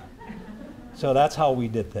long. So that's how we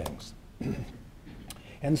did things.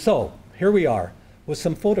 And so here we are with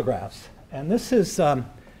some photographs. And this is,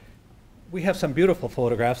 we have some beautiful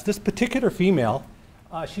photographs. This particular female,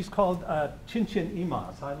 she's called Chinchin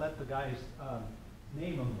Imas. I let the guys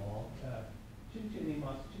name them all. Chinchin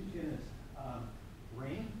Imas, Chinchin is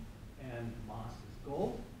rain and Mas is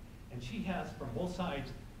gold. And she has, from both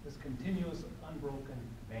sides, this continuous unbroken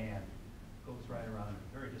band. Goes right around,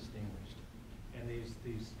 very distinguished. And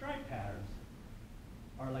these stripe patterns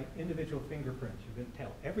are like individual fingerprints. You can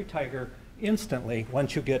tell every tiger instantly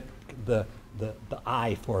once you get the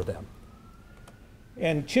eye for them.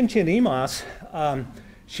 And Chinchin Imas,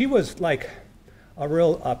 she was like a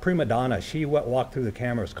real prima donna. She walked through the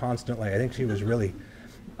cameras constantly. I think she was really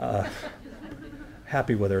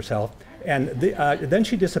happy with herself. And then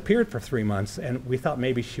she disappeared for 3 months, and we thought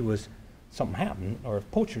maybe something happened, or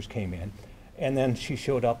if poachers came in. And then she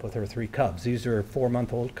showed up with her 3 cubs. These are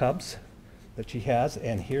 4-month-old cubs that she has,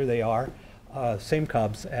 and here they are, same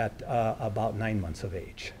cubs at about 9 months of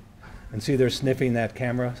age. And see, they're sniffing that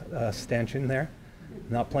camera stanchion there,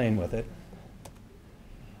 not playing with it.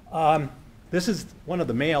 This is one of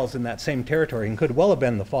the males in that same territory, and could well have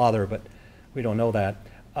been the father, but we don't know that.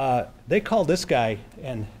 They call this guy,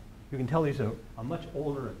 and you can tell he's a much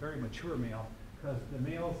older, a very mature male, because the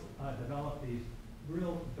males develop these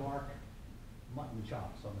real dark mutton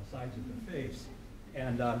chops on the sides of their face.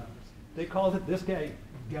 And they called it, this guy,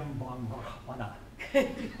 Gembang Rahwana.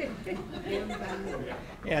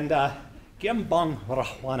 And Gembang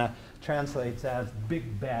Rahwana translates as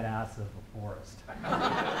big badass of the forest.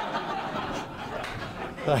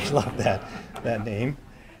 I love that name.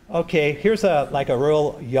 Okay, here's like a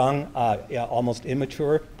real young, yeah, almost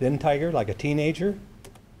immature thin tiger, like a teenager.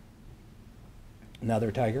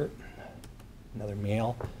 Another tiger, another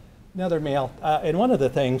male, another male. And one of the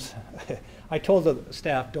things, I told the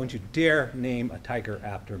staff, don't you dare name a tiger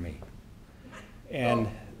after me. And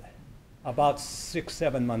about 6,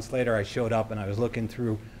 7 months later, I showed up and I was looking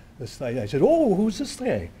through the slide. I said, oh, who's this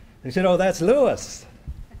guy? They said, oh, that's Lewis.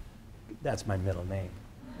 That's my middle name.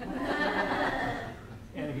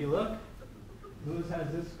 And if you look, Lewis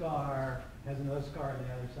has this scar, has another scar on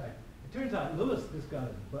the other side. It turns out Lewis just got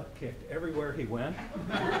his butt kicked everywhere he went.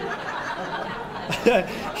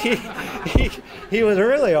 he was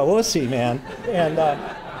really a wussy, man. And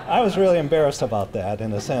I was really embarrassed about that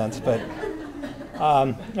in a sense. But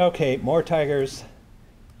okay, more tigers,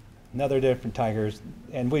 another different tigers.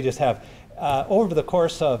 And we just have, over the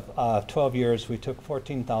course of 12 years, we took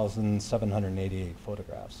 14,788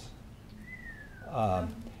 photographs.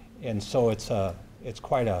 And so it's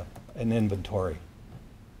quite an inventory.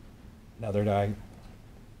 Another And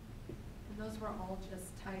those were all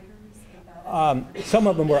just tigers? some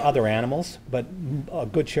of them were other animals, but a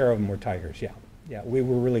good share of them were tigers, yeah. Yeah, we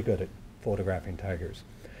were really good at photographing tigers.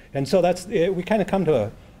 And so that's, we kind of come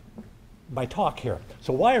to my talk here.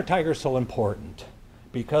 So why are tigers so important?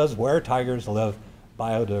 Because where tigers live,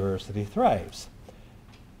 biodiversity thrives.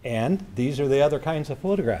 And these are the other kinds of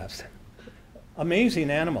photographs. Amazing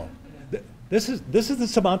animal. This is the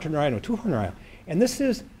Sumatran rhino, two-horned rhino. And this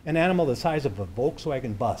is an animal the size of a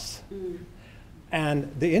Volkswagen bus.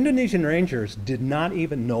 And the Indonesian rangers did not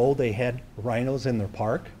even know they had rhinos in their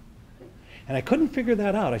park. And I couldn't figure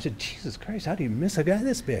that out. I said, Jesus Christ, how do you miss a guy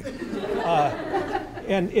this big?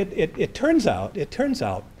 And it turns out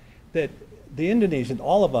that the Indonesians,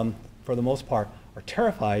 all of them, for the most part, are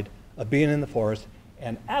terrified of being in the forest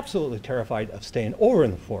and absolutely terrified of staying over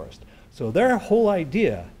in the forest. So their whole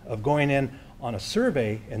idea of going in on a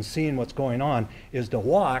survey and seeing what's going on is to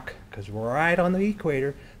walk, because we're right on the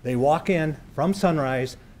equator, they walk in from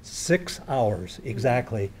sunrise, 6 hours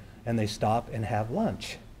exactly, and they stop and have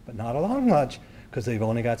lunch. But not a long lunch, because they've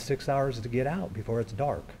only got 6 hours to get out before it's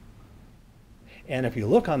dark. And if you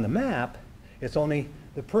look on the map, it's only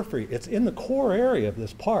the periphery. It's in the core area of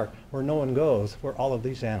this park where no one goes, where all of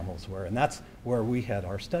these animals were. And that's where we had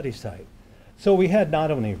our study site. So we had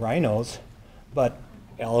not only rhinos, but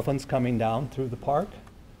elephants coming down through the park,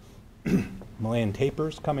 Malayan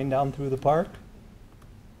tapirs coming down through the park,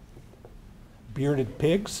 bearded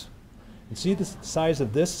pigs. You see the size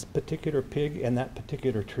of this particular pig and that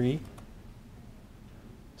particular tree?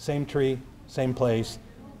 Same tree, same place.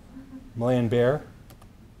 Malayan bear,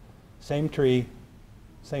 same tree,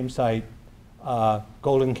 same site.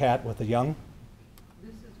 Golden cat with a young.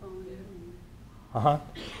 This is found in. Uh-huh.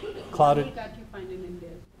 Clouded. Golden cat you find in India.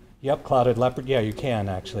 Yep, clouded leopard. Yeah, you can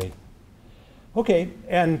actually. Okay,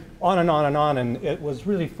 and on and on and on, and it was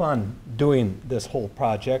really fun doing this whole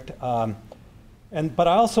project. But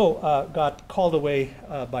I also got called away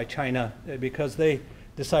by China because they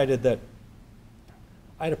decided that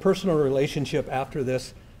I had a personal relationship after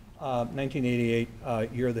this 1988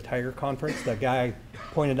 Year of the Tiger Conference. The guy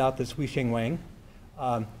pointed out this Wei-Sheng Wang.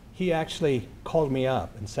 He actually called me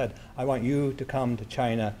up and said, I want you to come to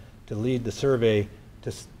China to lead the survey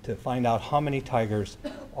to find out how many tigers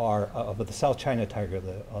are, of the South China tiger,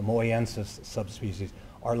 the Moyensis subspecies,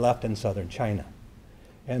 are left in southern China.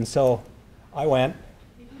 And so I went.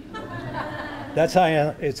 That's how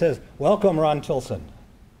it says, welcome Ron Tilson,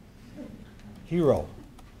 hero.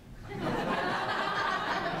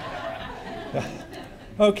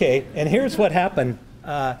 Okay, and here's what happened.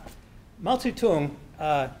 Mao Zedong,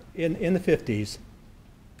 in the 50s,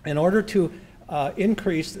 in order to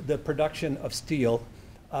increase the production of steel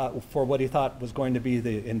for what he thought was going to be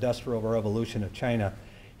the industrial revolution of China,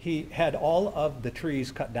 he had all of the trees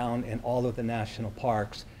cut down in all of the national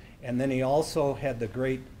parks. And then he also had the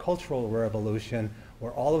great cultural revolution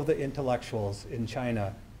where all of the intellectuals in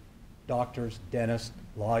China, doctors, dentists,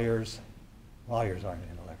 lawyers aren't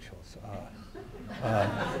intellectuals.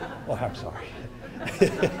 Oh, I'm sorry.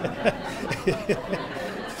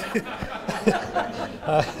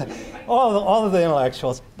 All of the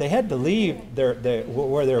intellectuals, they had to leave where they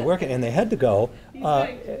were working, and they had to go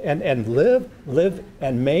and live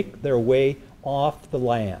and make their way off the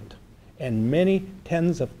land. And many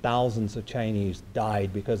tens of thousands of Chinese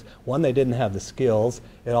died because, one, they didn't have the skills.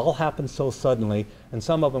 It all happened so suddenly, and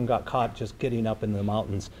some of them got caught just getting up in the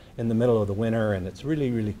mountains in the middle of the winter, and it's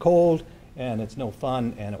really, really cold, and it's no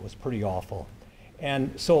fun, and it was pretty awful.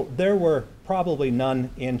 And so there were probably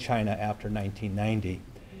none in China after 1990.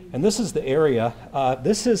 And this is the area.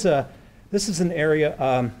 This is This is an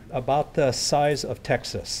area about the size of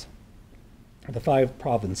Texas, the 5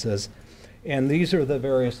 provinces. And these are the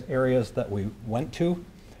various areas that we went to.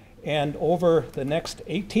 And over the next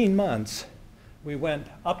 18 months, we went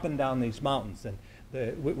up and down these mountains. And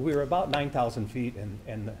we were about 9,000 feet,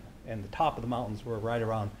 and the top of the mountains were right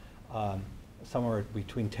around somewhere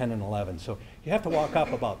between 10 and 11. So you have to walk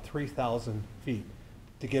up about 3,000 feet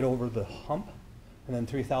to get over the hump, and then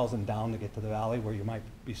 3,000 down to get to the valley where you might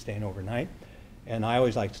be staying overnight. And I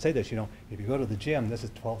always like to say this, you know, if you go to the gym, this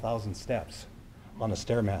is 12,000 steps on a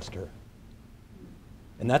Stairmaster.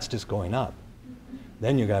 And that's just going up.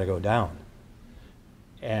 Then you got to go down.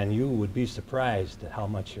 And you would be surprised at how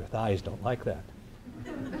much your thighs don't like that.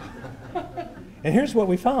 And here's what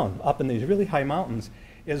we found up in these really high mountains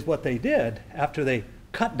is what they did after they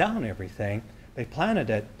cut down everything, they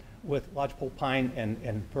planted it with lodgepole pine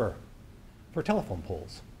and fir for telephone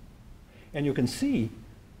poles. And you can see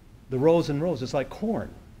the rows and rows. It's like corn.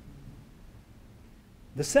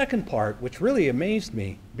 The second part, which really amazed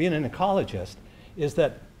me, being an ecologist, is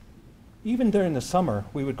that even during the summer,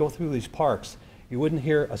 we would go through these parks. You wouldn't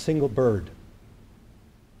hear a single bird.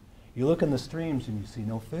 You look in the streams and you see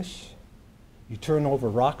no fish. You turn over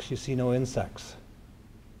rocks, you see no insects.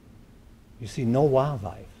 You see no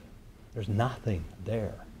wildlife. There's nothing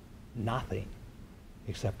there. Nothing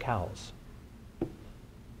except cows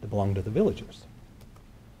that belong to the villagers.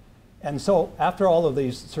 And so after all of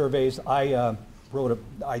these surveys, I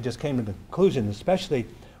just came to the conclusion, especially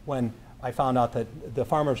when I found out that the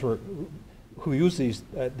farmers who use these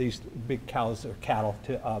big cows or cattle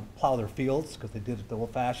to plow their fields, because they did it the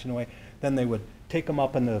old-fashioned way, then they would take them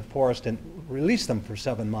up in the forest and release them for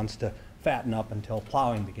 7 months to fatten up until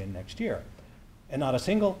plowing began next year. And not a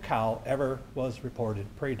single cow ever was reported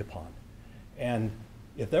preyed upon. And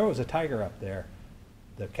if there was a tiger up there,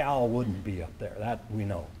 the cow wouldn't be up there. That we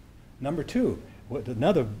know. Number two,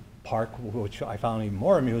 another park, which I found even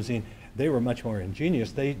more amusing, they were much more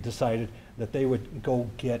ingenious. They decided that they would go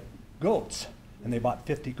get goats, and they bought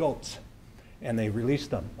 50 goats, and they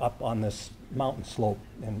released them up on this mountain slope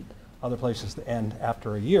and other places. And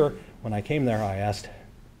after a year, when I came there, I asked,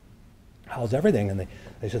 how's everything? And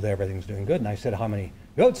they said, everything's doing good. And I said, how many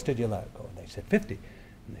goats did you let go? And they said, 50.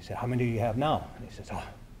 And they said, how many do you have now? And he says,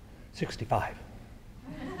 65.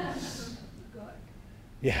 Good.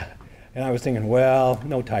 Yeah. And I was thinking, well,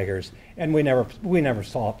 no tigers. And we never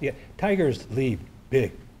saw it. Yeah, tigers leave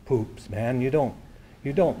big poops, man. You don't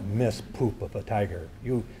miss poop of a tiger.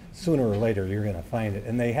 Sooner or later, you're going to find it.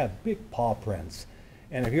 And they have big paw prints.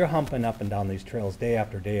 And if you're humping up and down these trails day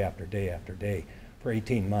after day after day after day for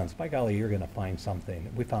 18 months, by golly, you're going to find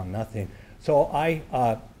something. We found nothing. So I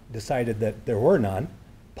decided that there were none,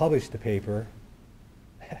 published the paper,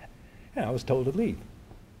 and I was told to leave.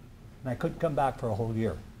 And I couldn't come back for a whole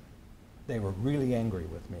year. They were really angry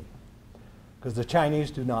with me because the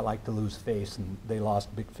Chinese do not like to lose face, and they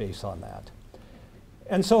lost big face on that.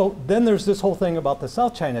 And so then there's this whole thing about the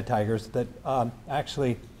South China tigers that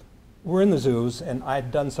actually were in the zoos, and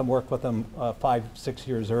I'd done some work with them 5-6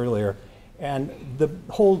 years earlier. And the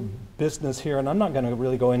whole business here, and I'm not going to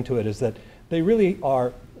really go into it, is that they really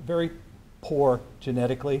are very poor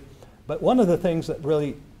genetically. But one of the things that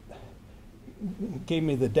really gave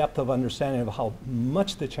me the depth of understanding of how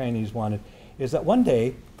much the Chinese wanted is that one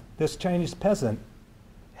day this Chinese peasant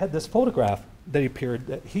had this photograph that appeared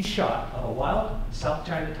that he shot of a wild South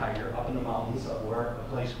China tiger up in the mountains of where a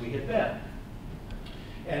place we had been.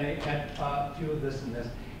 And it had a few of this and this.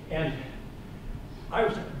 And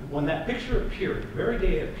when that picture appeared, the very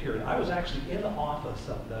day it appeared, I was actually in the office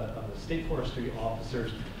of the state forestry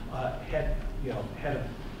officers, head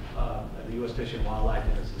of the U.S. Fish and Wildlife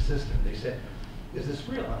and his assistant. They said, "Is this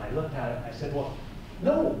real?" And I looked at it. And I said, "Well,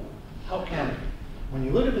 no. How can it? When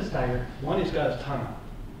you look at this tiger, one, he's got his tongue out,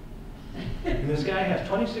 and this guy has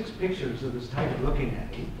 26 pictures of this tiger looking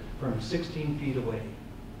at me from 16 feet away.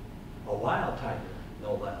 A wild tiger,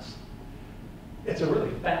 no less. It's a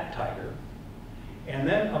really fat tiger." And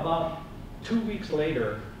then about 2 weeks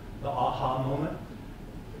later, the aha moment,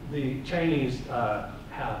 the Chinese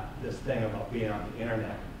have this thing about being on the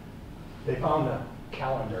internet. They found a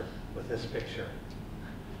calendar with this picture.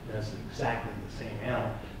 And it's exactly the same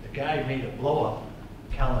animal. The guy made a blow-up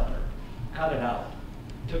calendar, cut it out,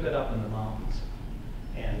 took it up in the mountains,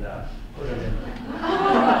 and put it in. Took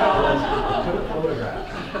a photograph.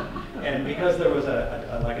 And because there was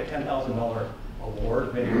like a $10,000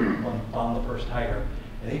 award, maybe one found the first tiger,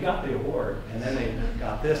 and he got the award, and then they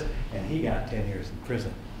got this, and he got 10 years in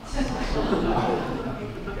prison.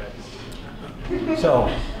 So,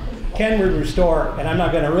 can we restore, and I'm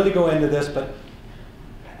not going to really go into this, but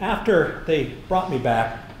after they brought me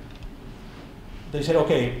back, they said,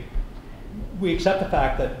 okay, we accept the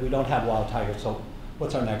fact that we don't have wild tigers, so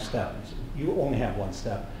what's our next step? I said, you only have one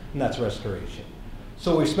step, and that's restoration.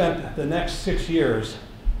 So we spent the next 6 years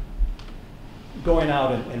going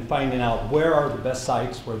out and finding out where are the best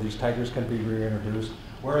sites where these tigers can be reintroduced,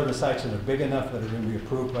 where are the sites that are big enough that are going to be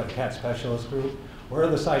approved by the cat specialist group, where are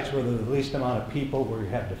the sites where there's the least amount of people, where you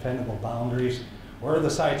have defendable boundaries, where are the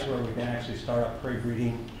sites where we can actually start up prey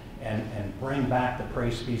breeding and bring back the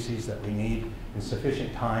prey species that we need in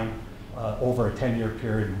sufficient time over a 10-year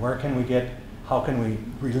period, and where can we get, how can we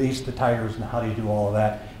release the tigers, and how do you do all of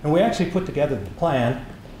that? And we actually put together the plan.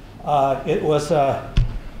 It was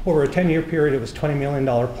over a 10-year period, it was a $20 million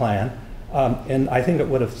plan, and I think it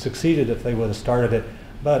would have succeeded if they would have started it,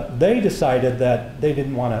 but they decided that they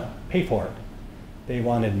didn't want to pay for it. They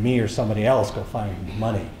wanted me or somebody else go find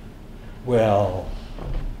money. Well,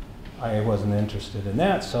 I wasn't interested in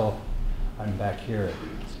that, so I'm back here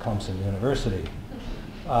at Clemson University.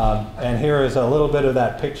 And here is a little bit of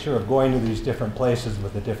that picture of going to these different places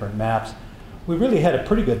with the different maps. We really had a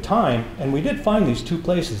pretty good time, and we did find these two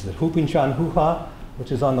places, the Hupinshan Huha,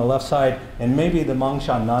 which is on the left side, and maybe the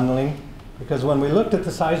Mangshan Nanling, because when we looked at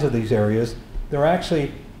the size of these areas, they're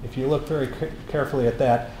actually, if you look very carefully at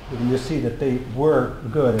that, you can just see that they were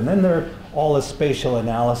good. And then there are all the spatial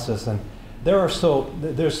analysis, and there's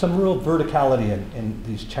some real verticality in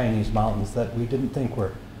these Chinese mountains that we didn't think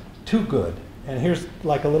were too good. And here's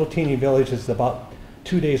like a little teeny village. It's about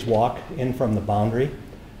 2 days walk in from the boundary.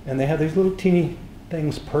 And they have these little teeny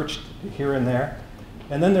things perched here and there.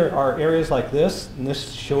 And then there are areas like this, and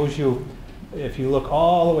this shows you, if you look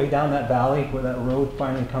all the way down that valley where that road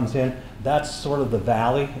finally comes in, that's sort of the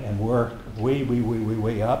valley, and we're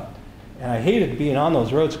way up. And I hated being on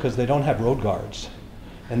those roads because they don't have road guards.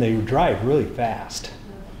 And they drive really fast.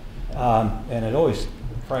 And it always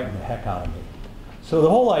frightened the heck out of me. So the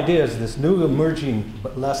whole idea is this new emerging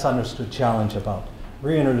but less understood challenge about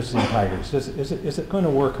reintroducing tigers. Is it going to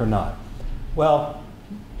work or not? Well,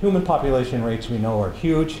 human population rates we know are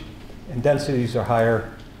huge, and densities are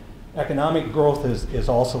higher. Economic growth is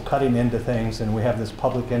also cutting into things, and we have this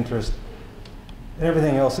public interest and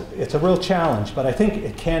everything else. It's a real challenge, but I think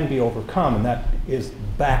it can be overcome, and that is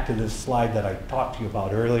back to this slide that I talked to you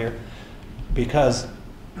about earlier, because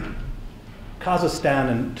Kazakhstan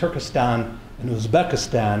and Turkestan and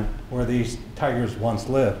Uzbekistan, where these tigers once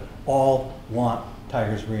lived, all want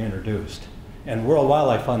tigers reintroduced. And World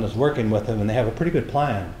Wildlife Fund is working with them, and they have a pretty good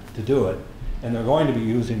plan to do it. And they're going to be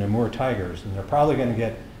using Amur tigers, and they're probably going to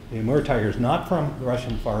get the Amur tigers not from the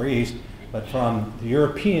Russian Far East, but from the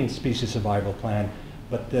European Species Survival Plan.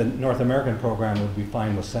 But the North American program would be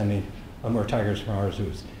fine with sending Amur tigers from our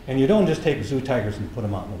zoos. And you don't just take zoo tigers and put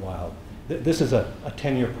them out in the wild. This is a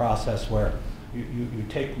 10-year process where you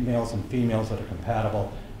take males and females that are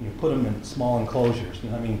compatible, and you put them in small enclosures,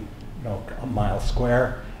 a mile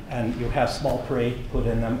square, and you have small prey put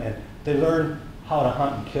in them, and they learn how to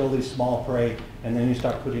hunt and kill these small prey, and then you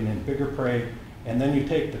start putting in bigger prey, and then you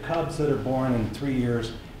take the cubs that are born in 3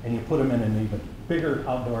 years, and you put them in an even bigger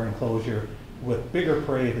outdoor enclosure with bigger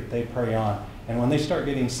prey that they prey on. And when they start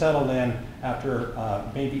getting settled in after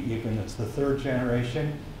maybe even it's the third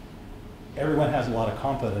generation, everyone has a lot of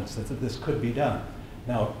confidence that this could be done.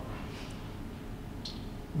 Now,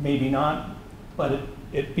 maybe not, but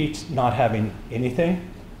it beats not having anything.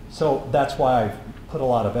 So that's why I've put a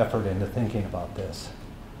lot of effort into thinking about this.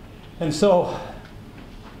 And so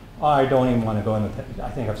I don't even want to go into, I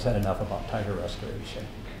think I've said enough about tiger restoration.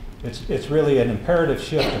 It's really an imperative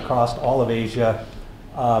shift across all of Asia.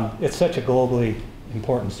 It's such a globally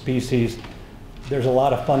important species. There's a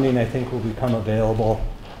lot of funding I think will become available.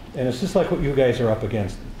 And it's just like what you guys are up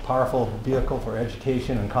against. Powerful vehicle for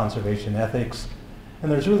education and conservation ethics.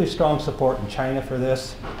 And there's really strong support in China for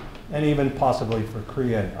this, and even possibly for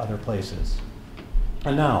Korea and other places.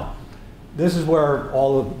 And now, this is where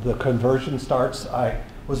all of the conversion starts. I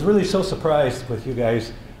was really so surprised with you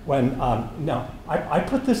guys when, I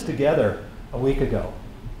put this together a week ago.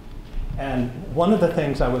 And one of the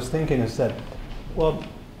things I was thinking is that, well,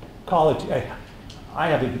 college, I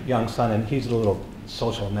have a young son, and he's a little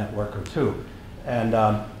social networker too. And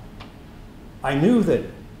I knew that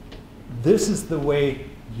this is the way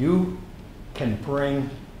you can bring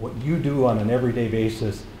what you do on an everyday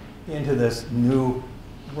basis into this new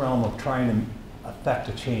realm of trying to affect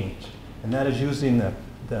a change. And that is using the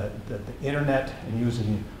internet and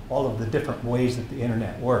using all of the different ways that the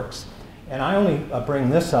internet works. And I only bring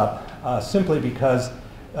this up simply because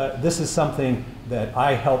this is something that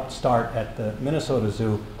I helped start at the Minnesota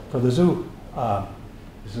Zoo for the zoo.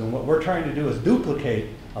 So what we're trying to do is duplicate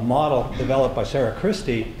a model developed by Sarah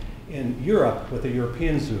Christie in Europe with the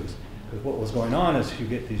European zoos. Because what was going on is you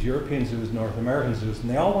get these European zoos, North American zoos, and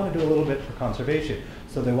they all want to do a little bit for conservation.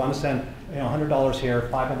 So they want to send, you know, $100 here,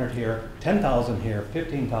 $500 here, $10,000 here,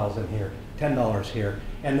 $15,000 here, $10 here,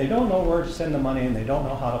 and they don't know where to send the money and they don't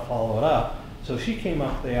know how to follow it up. So she came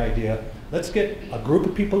up with the idea, let's get a group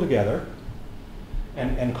of people together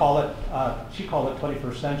and call it, she called it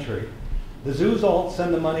 21st Century. The zoos all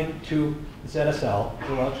send the money to ZSL,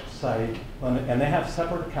 Zoological Society, and they have a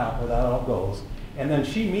separate account where that all goes. And then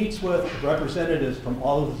she meets with representatives from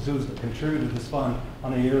all of the zoos that contribute to this fund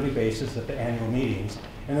on a yearly basis at the annual meetings.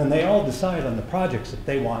 And then they all decide on the projects that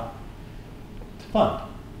they want to fund.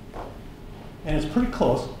 And it's pretty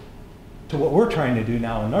close to what we're trying to do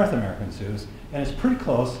now in North American zoos. And it's pretty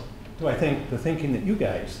close to, I think, the thinking that you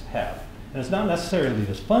guys have. And it's not necessarily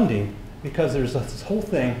just funding, because there's this whole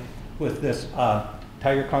thing with this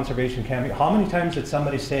tiger conservation campaign. How many times did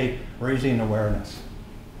somebody say raising awareness?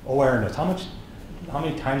 Awareness. How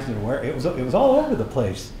many times did it was all over the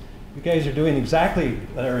place. You guys are doing exactly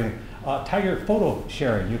everything. Tiger photo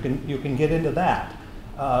sharing. You can get into that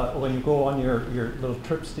when you go on your little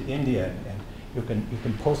trips to India, and you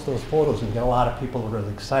can post those photos and get a lot of people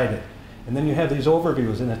really excited. And then you have these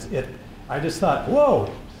overviews, and I just thought, whoa!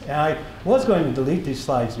 And I was going to delete these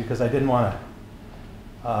slides because I didn't want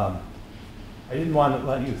to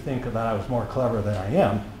let you think that I was more clever than I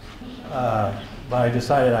am. But I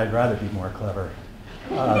decided I'd rather be more clever.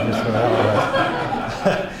 Just for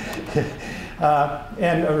that.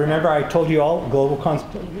 And remember, I told you all, Global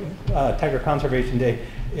Tiger Conservation Day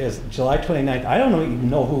is July 29th. I don't even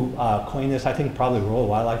know who coined this. I think probably World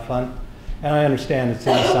Wildlife Fund. And I understand it's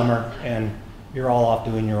in the summer, and you're all off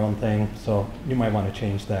doing your own thing, so you might want to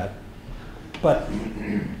change that. But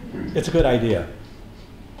it's a good idea.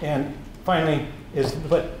 And finally, is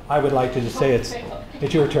what I would like to just say, it's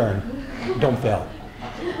your turn. Don't fail.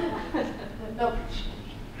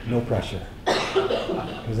 No pressure.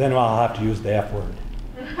 Because then I'll have to use the F word.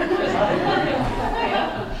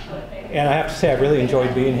 And I have to say, I really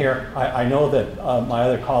enjoyed being here. I know that my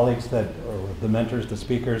other colleagues that are the mentors, the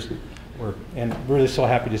speakers, and really so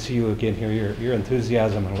happy to see you again here. Your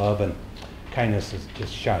enthusiasm and love and kindness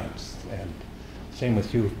just shines. And same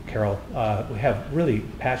with you, Carol. We have really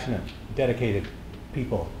passionate, dedicated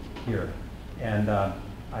people here. And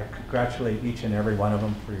I congratulate each and every one of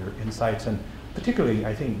them for your insights. And particularly,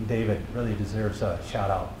 I think David really deserves a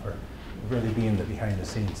shout out for really being the behind the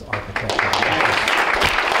scenes architect.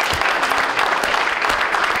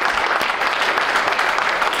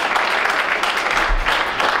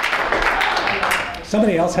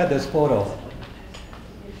 Somebody else had this photo,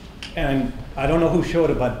 and I don't know who showed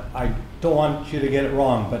it, but I don't want you to get it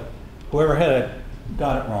wrong, but whoever had it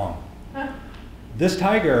got it wrong. This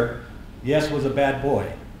tiger, yes, was a bad boy.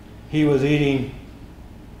 He was eating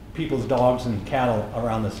people's dogs and cattle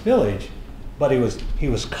around this village, but he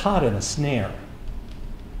was caught in a snare.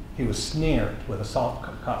 He was snared with a soft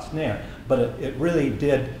caught snare, but it really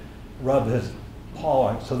did rub his paw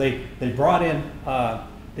on. So they brought in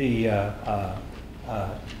the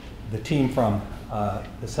team from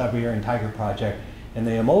the Sumatran Tiger Project, and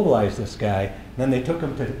they immobilized this guy. And then they took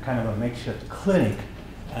him to kind of a makeshift clinic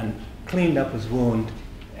and cleaned up his wound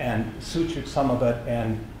and sutured some of it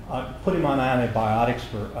and put him on antibiotics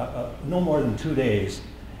for no more than 2 days,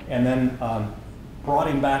 and then brought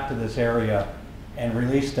him back to this area and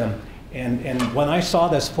released him. And when I saw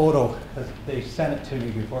this photo, they sent it to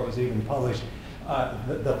me before it was even published,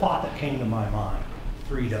 the thought that came to my mind,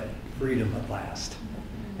 freedom. Freedom at last.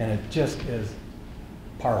 And it just is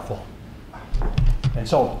powerful. And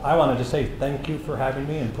so I wanted to say thank you for having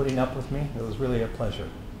me and putting up with me. It was really a pleasure.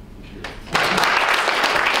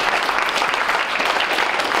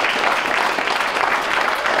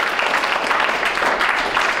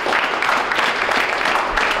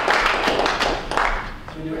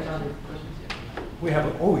 We have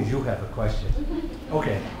you have a question.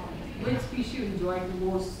 Okay. Which species you enjoyed the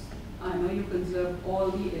most? I know you conserve all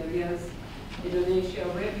the areas in Indonesia.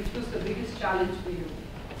 Which was the biggest challenge for you?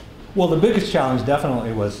 Well, the biggest challenge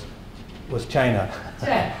definitely was China.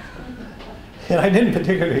 And I didn't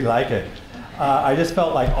particularly like it. I just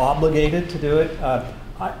felt like obligated to do it.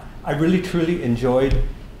 I really truly enjoyed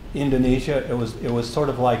Indonesia. It was sort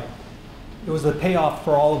of like, it was the payoff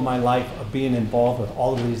for all of my life of being involved with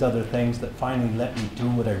all of these other things that finally let me do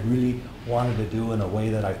what I really wanted to do in a way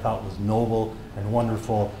that I thought was noble and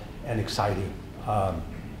wonderful and exciting.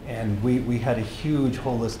 And we had a huge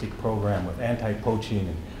holistic program with anti-poaching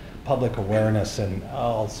and public awareness and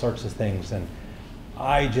all sorts of things. And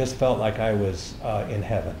I just felt like I was in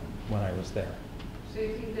heaven when I was there. So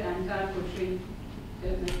you think the anti-poaching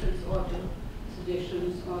methods or the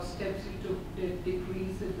suggestions or steps you took to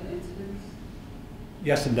decrease in the incidence?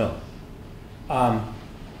 Yes and no.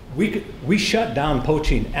 We shut down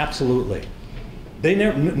poaching, absolutely. They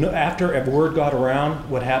never, after a word got around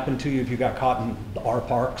what happened to you if you got caught in our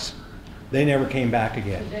parks, they never came back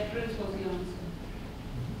again. So deterrence was the answer.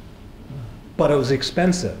 But it was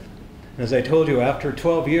expensive. As I told you, after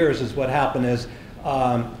 12 years is what happened is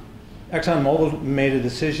ExxonMobil made a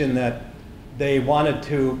decision that they wanted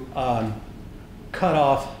to cut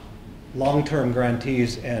off long-term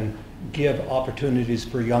grantees and give opportunities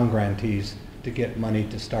for young grantees to get money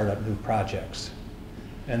to start up new projects.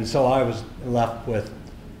 And so I was left with,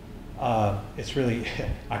 it's really,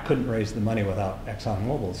 I couldn't raise the money without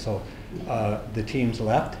ExxonMobil. So the teams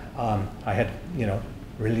left. I had,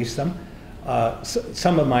 released them.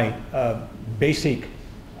 Some of my basic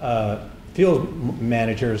field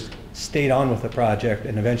managers stayed on with the project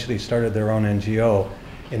and eventually started their own NGO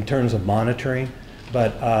in terms of monitoring.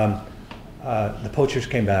 But the poachers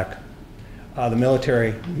came back. The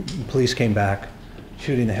military, police came back,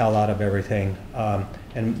 shooting the hell out of everything.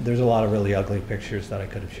 And there's a lot of really ugly pictures that I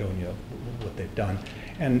could have shown you of what they've done.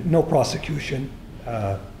 And no prosecution.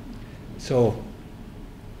 So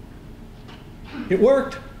it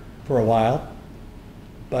worked for a while,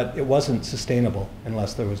 but it wasn't sustainable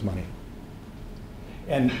unless there was money.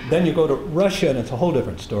 And then you go to Russia, and it's a whole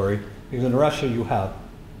different story, because in Russia you have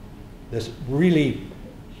this really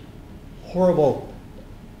horrible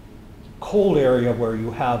cold area where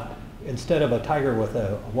you have, instead of a tiger with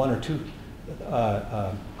a 100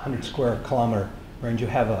 or 200 square kilometer range, you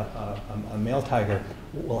have a male tiger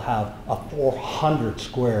will have a 400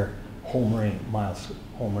 square miles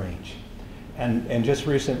home range. And just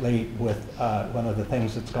recently, with one of the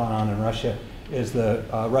things that's gone on in Russia is the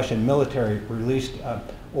Russian military released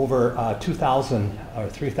over 2,000 or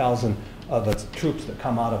 3,000 of its troops that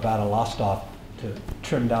come out of Vladivostok to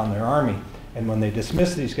trim down their army. And when they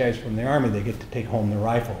dismiss these guys from the army, they get to take home their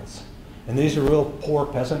rifles. And these are real poor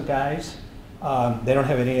peasant guys. They don't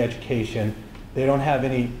have any education. They don't have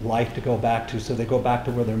any life to go back to, so they go back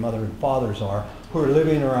to where their mother and fathers are, who are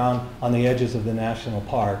living around on the edges of the national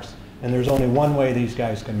parks. And there's only one way these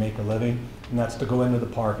guys can make a living, and that's to go into the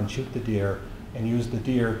park and shoot the deer and use the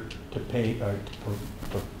deer to pay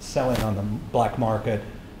for selling on the black market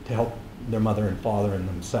to help their mother and father and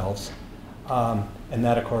themselves. And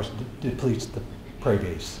that, of course, depletes the prey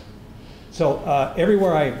base. So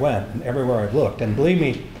everywhere I went and everywhere I've looked, and believe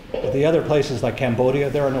me, the other places like Cambodia,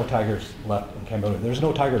 there are no tigers left in Cambodia. There's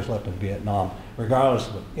no tigers left in Vietnam, regardless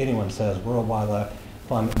of what anyone says, World Wildlife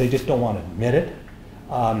Fund. They just don't want to admit it.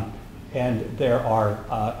 And there are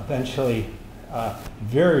eventually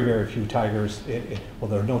very, very few tigers. Well,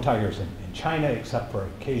 there are no tigers in China except for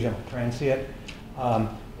occasional transient. And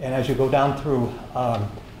as you go down through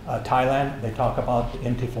Thailand, they talk about the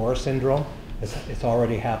empty forest syndrome. It's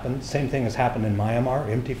already happened. Same thing has happened in Myanmar,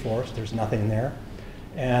 empty forest, there's nothing there.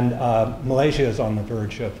 And Malaysia is on the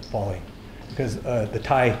verge of falling because the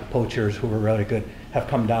Thai poachers who were really good have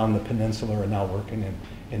come down the peninsula and now working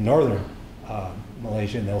in northern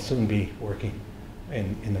Malaysia, and they'll soon be working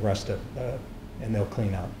in the rest of, and they'll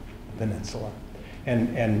clean out the peninsula.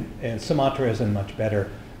 And Sumatra isn't much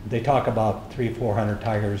better. They talk about 300-400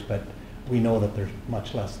 tigers, but we know that there's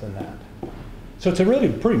much less than that. So it's a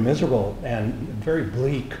really pretty miserable and very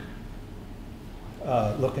bleak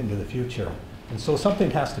look into the future. And so something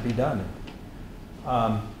has to be done.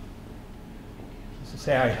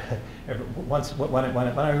 Say once when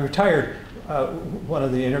I retired, one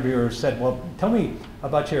of the interviewers said, "Well, tell me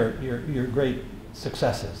about your great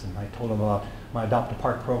successes." And I told him about my Adopt a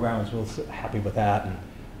Park program. I was real happy with that, and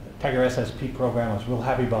the Tiger SSP program. I was real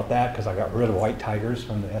happy about that because I got rid of white tigers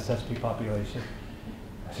from the SSP population.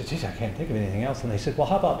 I said, "Geez, I can't think of anything else." And they said, "Well,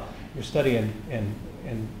 how about your study in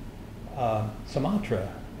Sumatra?"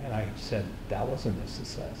 And I said, "That wasn't a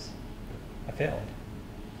success. I failed.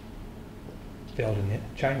 Failed in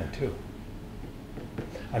China too.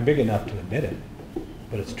 I'm big enough to admit it,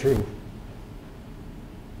 but it's true."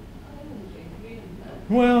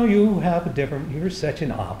 Well, you have a different, you're such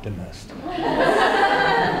an optimist. So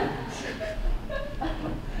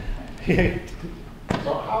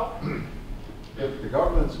how, if the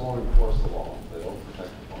governments won't enforce the law, they don't protect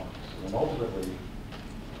the farms, and ultimately,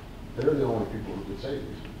 they're the only people who could save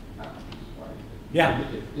these animals, right? Yeah.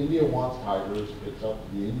 If India wants tigers, it's up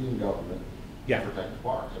to the Indian government Yeah. to protect the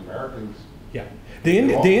parks. Americans. Yeah, the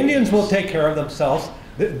Indians will take care of themselves.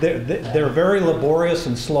 They're very laborious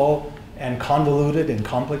and slow and convoluted and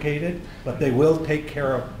complicated, but they will take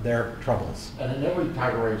care of their troubles. And in every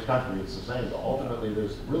tiger range country, it's the same. Ultimately,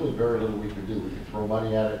 there's really very little we can do. We can throw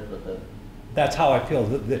money at it, but then That's how I feel.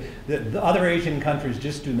 The other Asian countries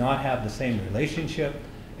just do not have the same relationship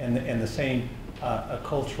and the same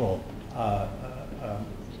cultural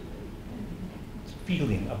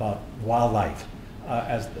feeling about wildlife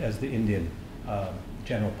as the Indian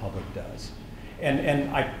general public does. And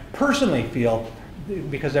I personally feel,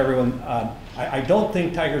 because everyone, I don't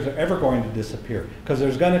think tigers are ever going to disappear, because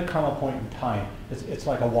there's going to come a point in time, it's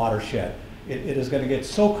like a watershed. It is going to get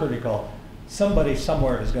so critical, somebody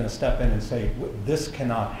somewhere is going to step in and say, this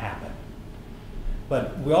cannot happen.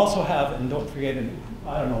 But we also have, and don't forget, and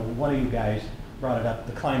I don't know, one of you guys brought it up,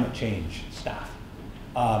 the climate change stuff.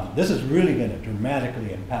 This is really going to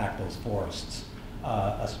dramatically impact those forests,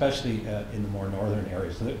 especially in the more northern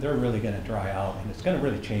areas. They're really going to dry out, and it's going to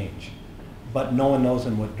really change. But no one knows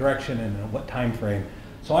in what direction and in what time frame.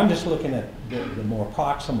 So I'm just looking at the more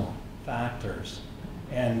proximal factors,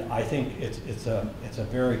 and I think it's a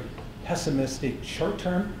very pessimistic short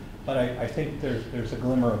term, but I think there's a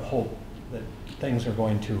glimmer of hope that things are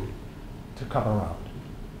going to come around.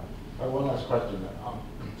 One last question.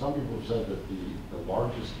 Some people have said that the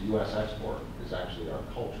largest U.S. export is actually our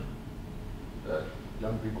culture. That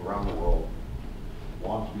young people around the world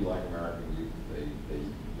want to be like American youth.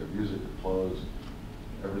 Their music, their clothes,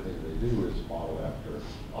 everything they do is modeled after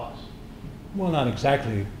us. Well, not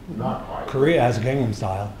exactly. Not quite. Korea has Gangnam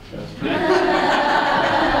Style.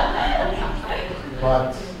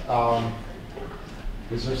 But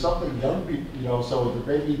is there something young people, so that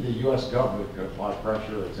maybe the U.S. government could apply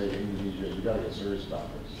pressure and say to Indonesia, you got to get serious about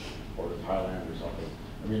this, or to Thailand or something.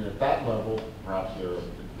 I mean, at that level, perhaps there are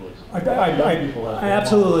influence. I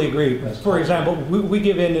absolutely agree. For example, we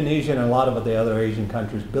give Indonesia and a lot of the other Asian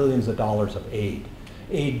countries billions of dollars of aid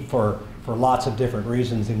for lots of different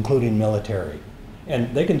reasons, including military.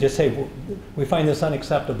 And they can just say, we find this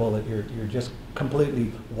unacceptable that you're just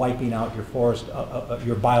completely wiping out your forest,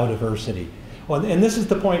 your biodiversity. Well, and this is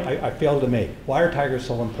the point I failed to make. Why are tigers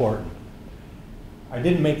so important? I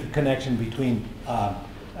didn't make the connection between,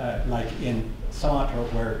 like in Sumatra,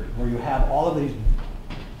 where you have all of these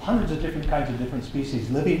hundreds of different kinds of different species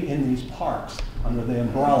living in these parks under the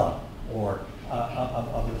umbrella or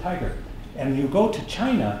of the tiger. And you go to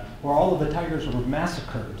China, where all of the tigers were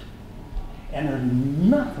massacred, and there's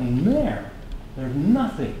nothing there. There's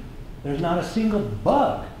nothing. There's not a single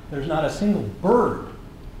bug. There's not a single bird.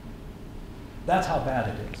 That's how bad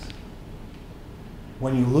it is.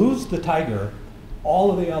 When you lose the tiger,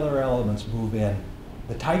 all of the other elements move in.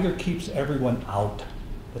 The tiger keeps everyone out.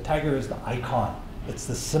 The tiger is the icon. It's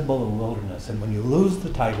the symbol of wilderness. And when you lose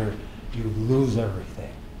the tiger, you lose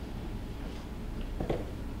everything.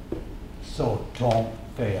 So don't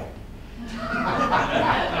fail.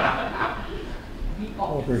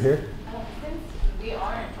 Over here. Since we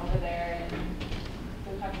aren't over there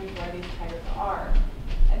in the countries where these tigers are,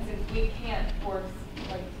 and since we can't force,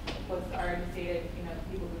 like what's already stated,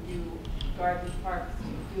 people who do guard these parks to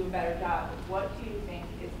do a better job, what do you think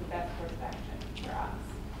is the best course of action for us?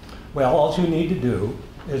 Well, all you need to do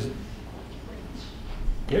is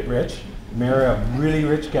get rich, marry a really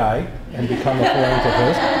rich guy, and become a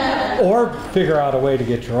philanthropist, or figure out a way to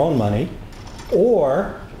get your own money,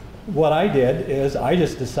 or what I did is I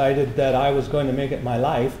just decided that I was going to make it my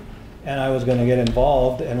life, and I was going to get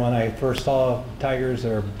involved, and when I first saw tigers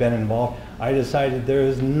or been involved, I decided there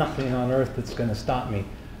is nothing on earth that's going to stop me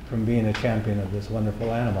from being a champion of this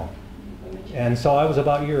wonderful animal. And so I was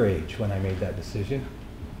about your age when I made that decision.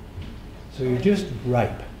 So you're just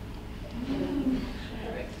ripe.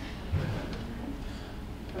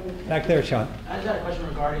 Back there, Sean. I just had a question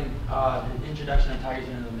regarding the introduction of tigers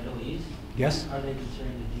into the Middle East. Yes? Are they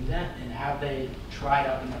considering to do that? And have they tried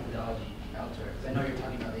out the methodology elsewhere? Because I know you're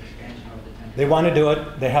talking about the expansion of the 10. They want to do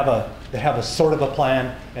it. They have a sort of a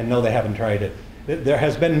plan, and no, they haven't tried it. There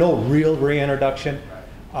has been no real reintroduction,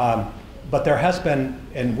 but there has been,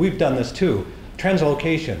 and we've done this too,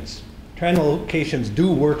 translocations. Translocations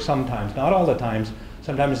do work sometimes, not all the times.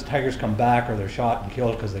 Sometimes tigers come back or they're shot and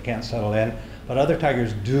killed because they can't settle in, but other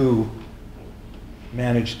tigers do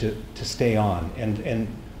manage to stay on. And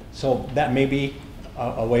so that may be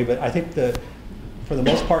a way, but I think for the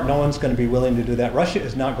most part, no one's going to be willing to do that. Russia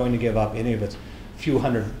is not going to give up any of its few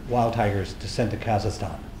hundred wild tigers to send to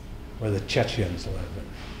Kazakhstan, where the Chechens live.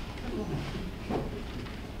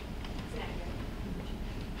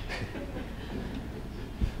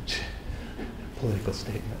 Political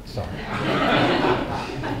statement, sorry.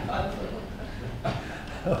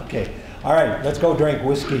 Okay, all right, let's go drink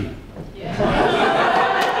whiskey. Yeah.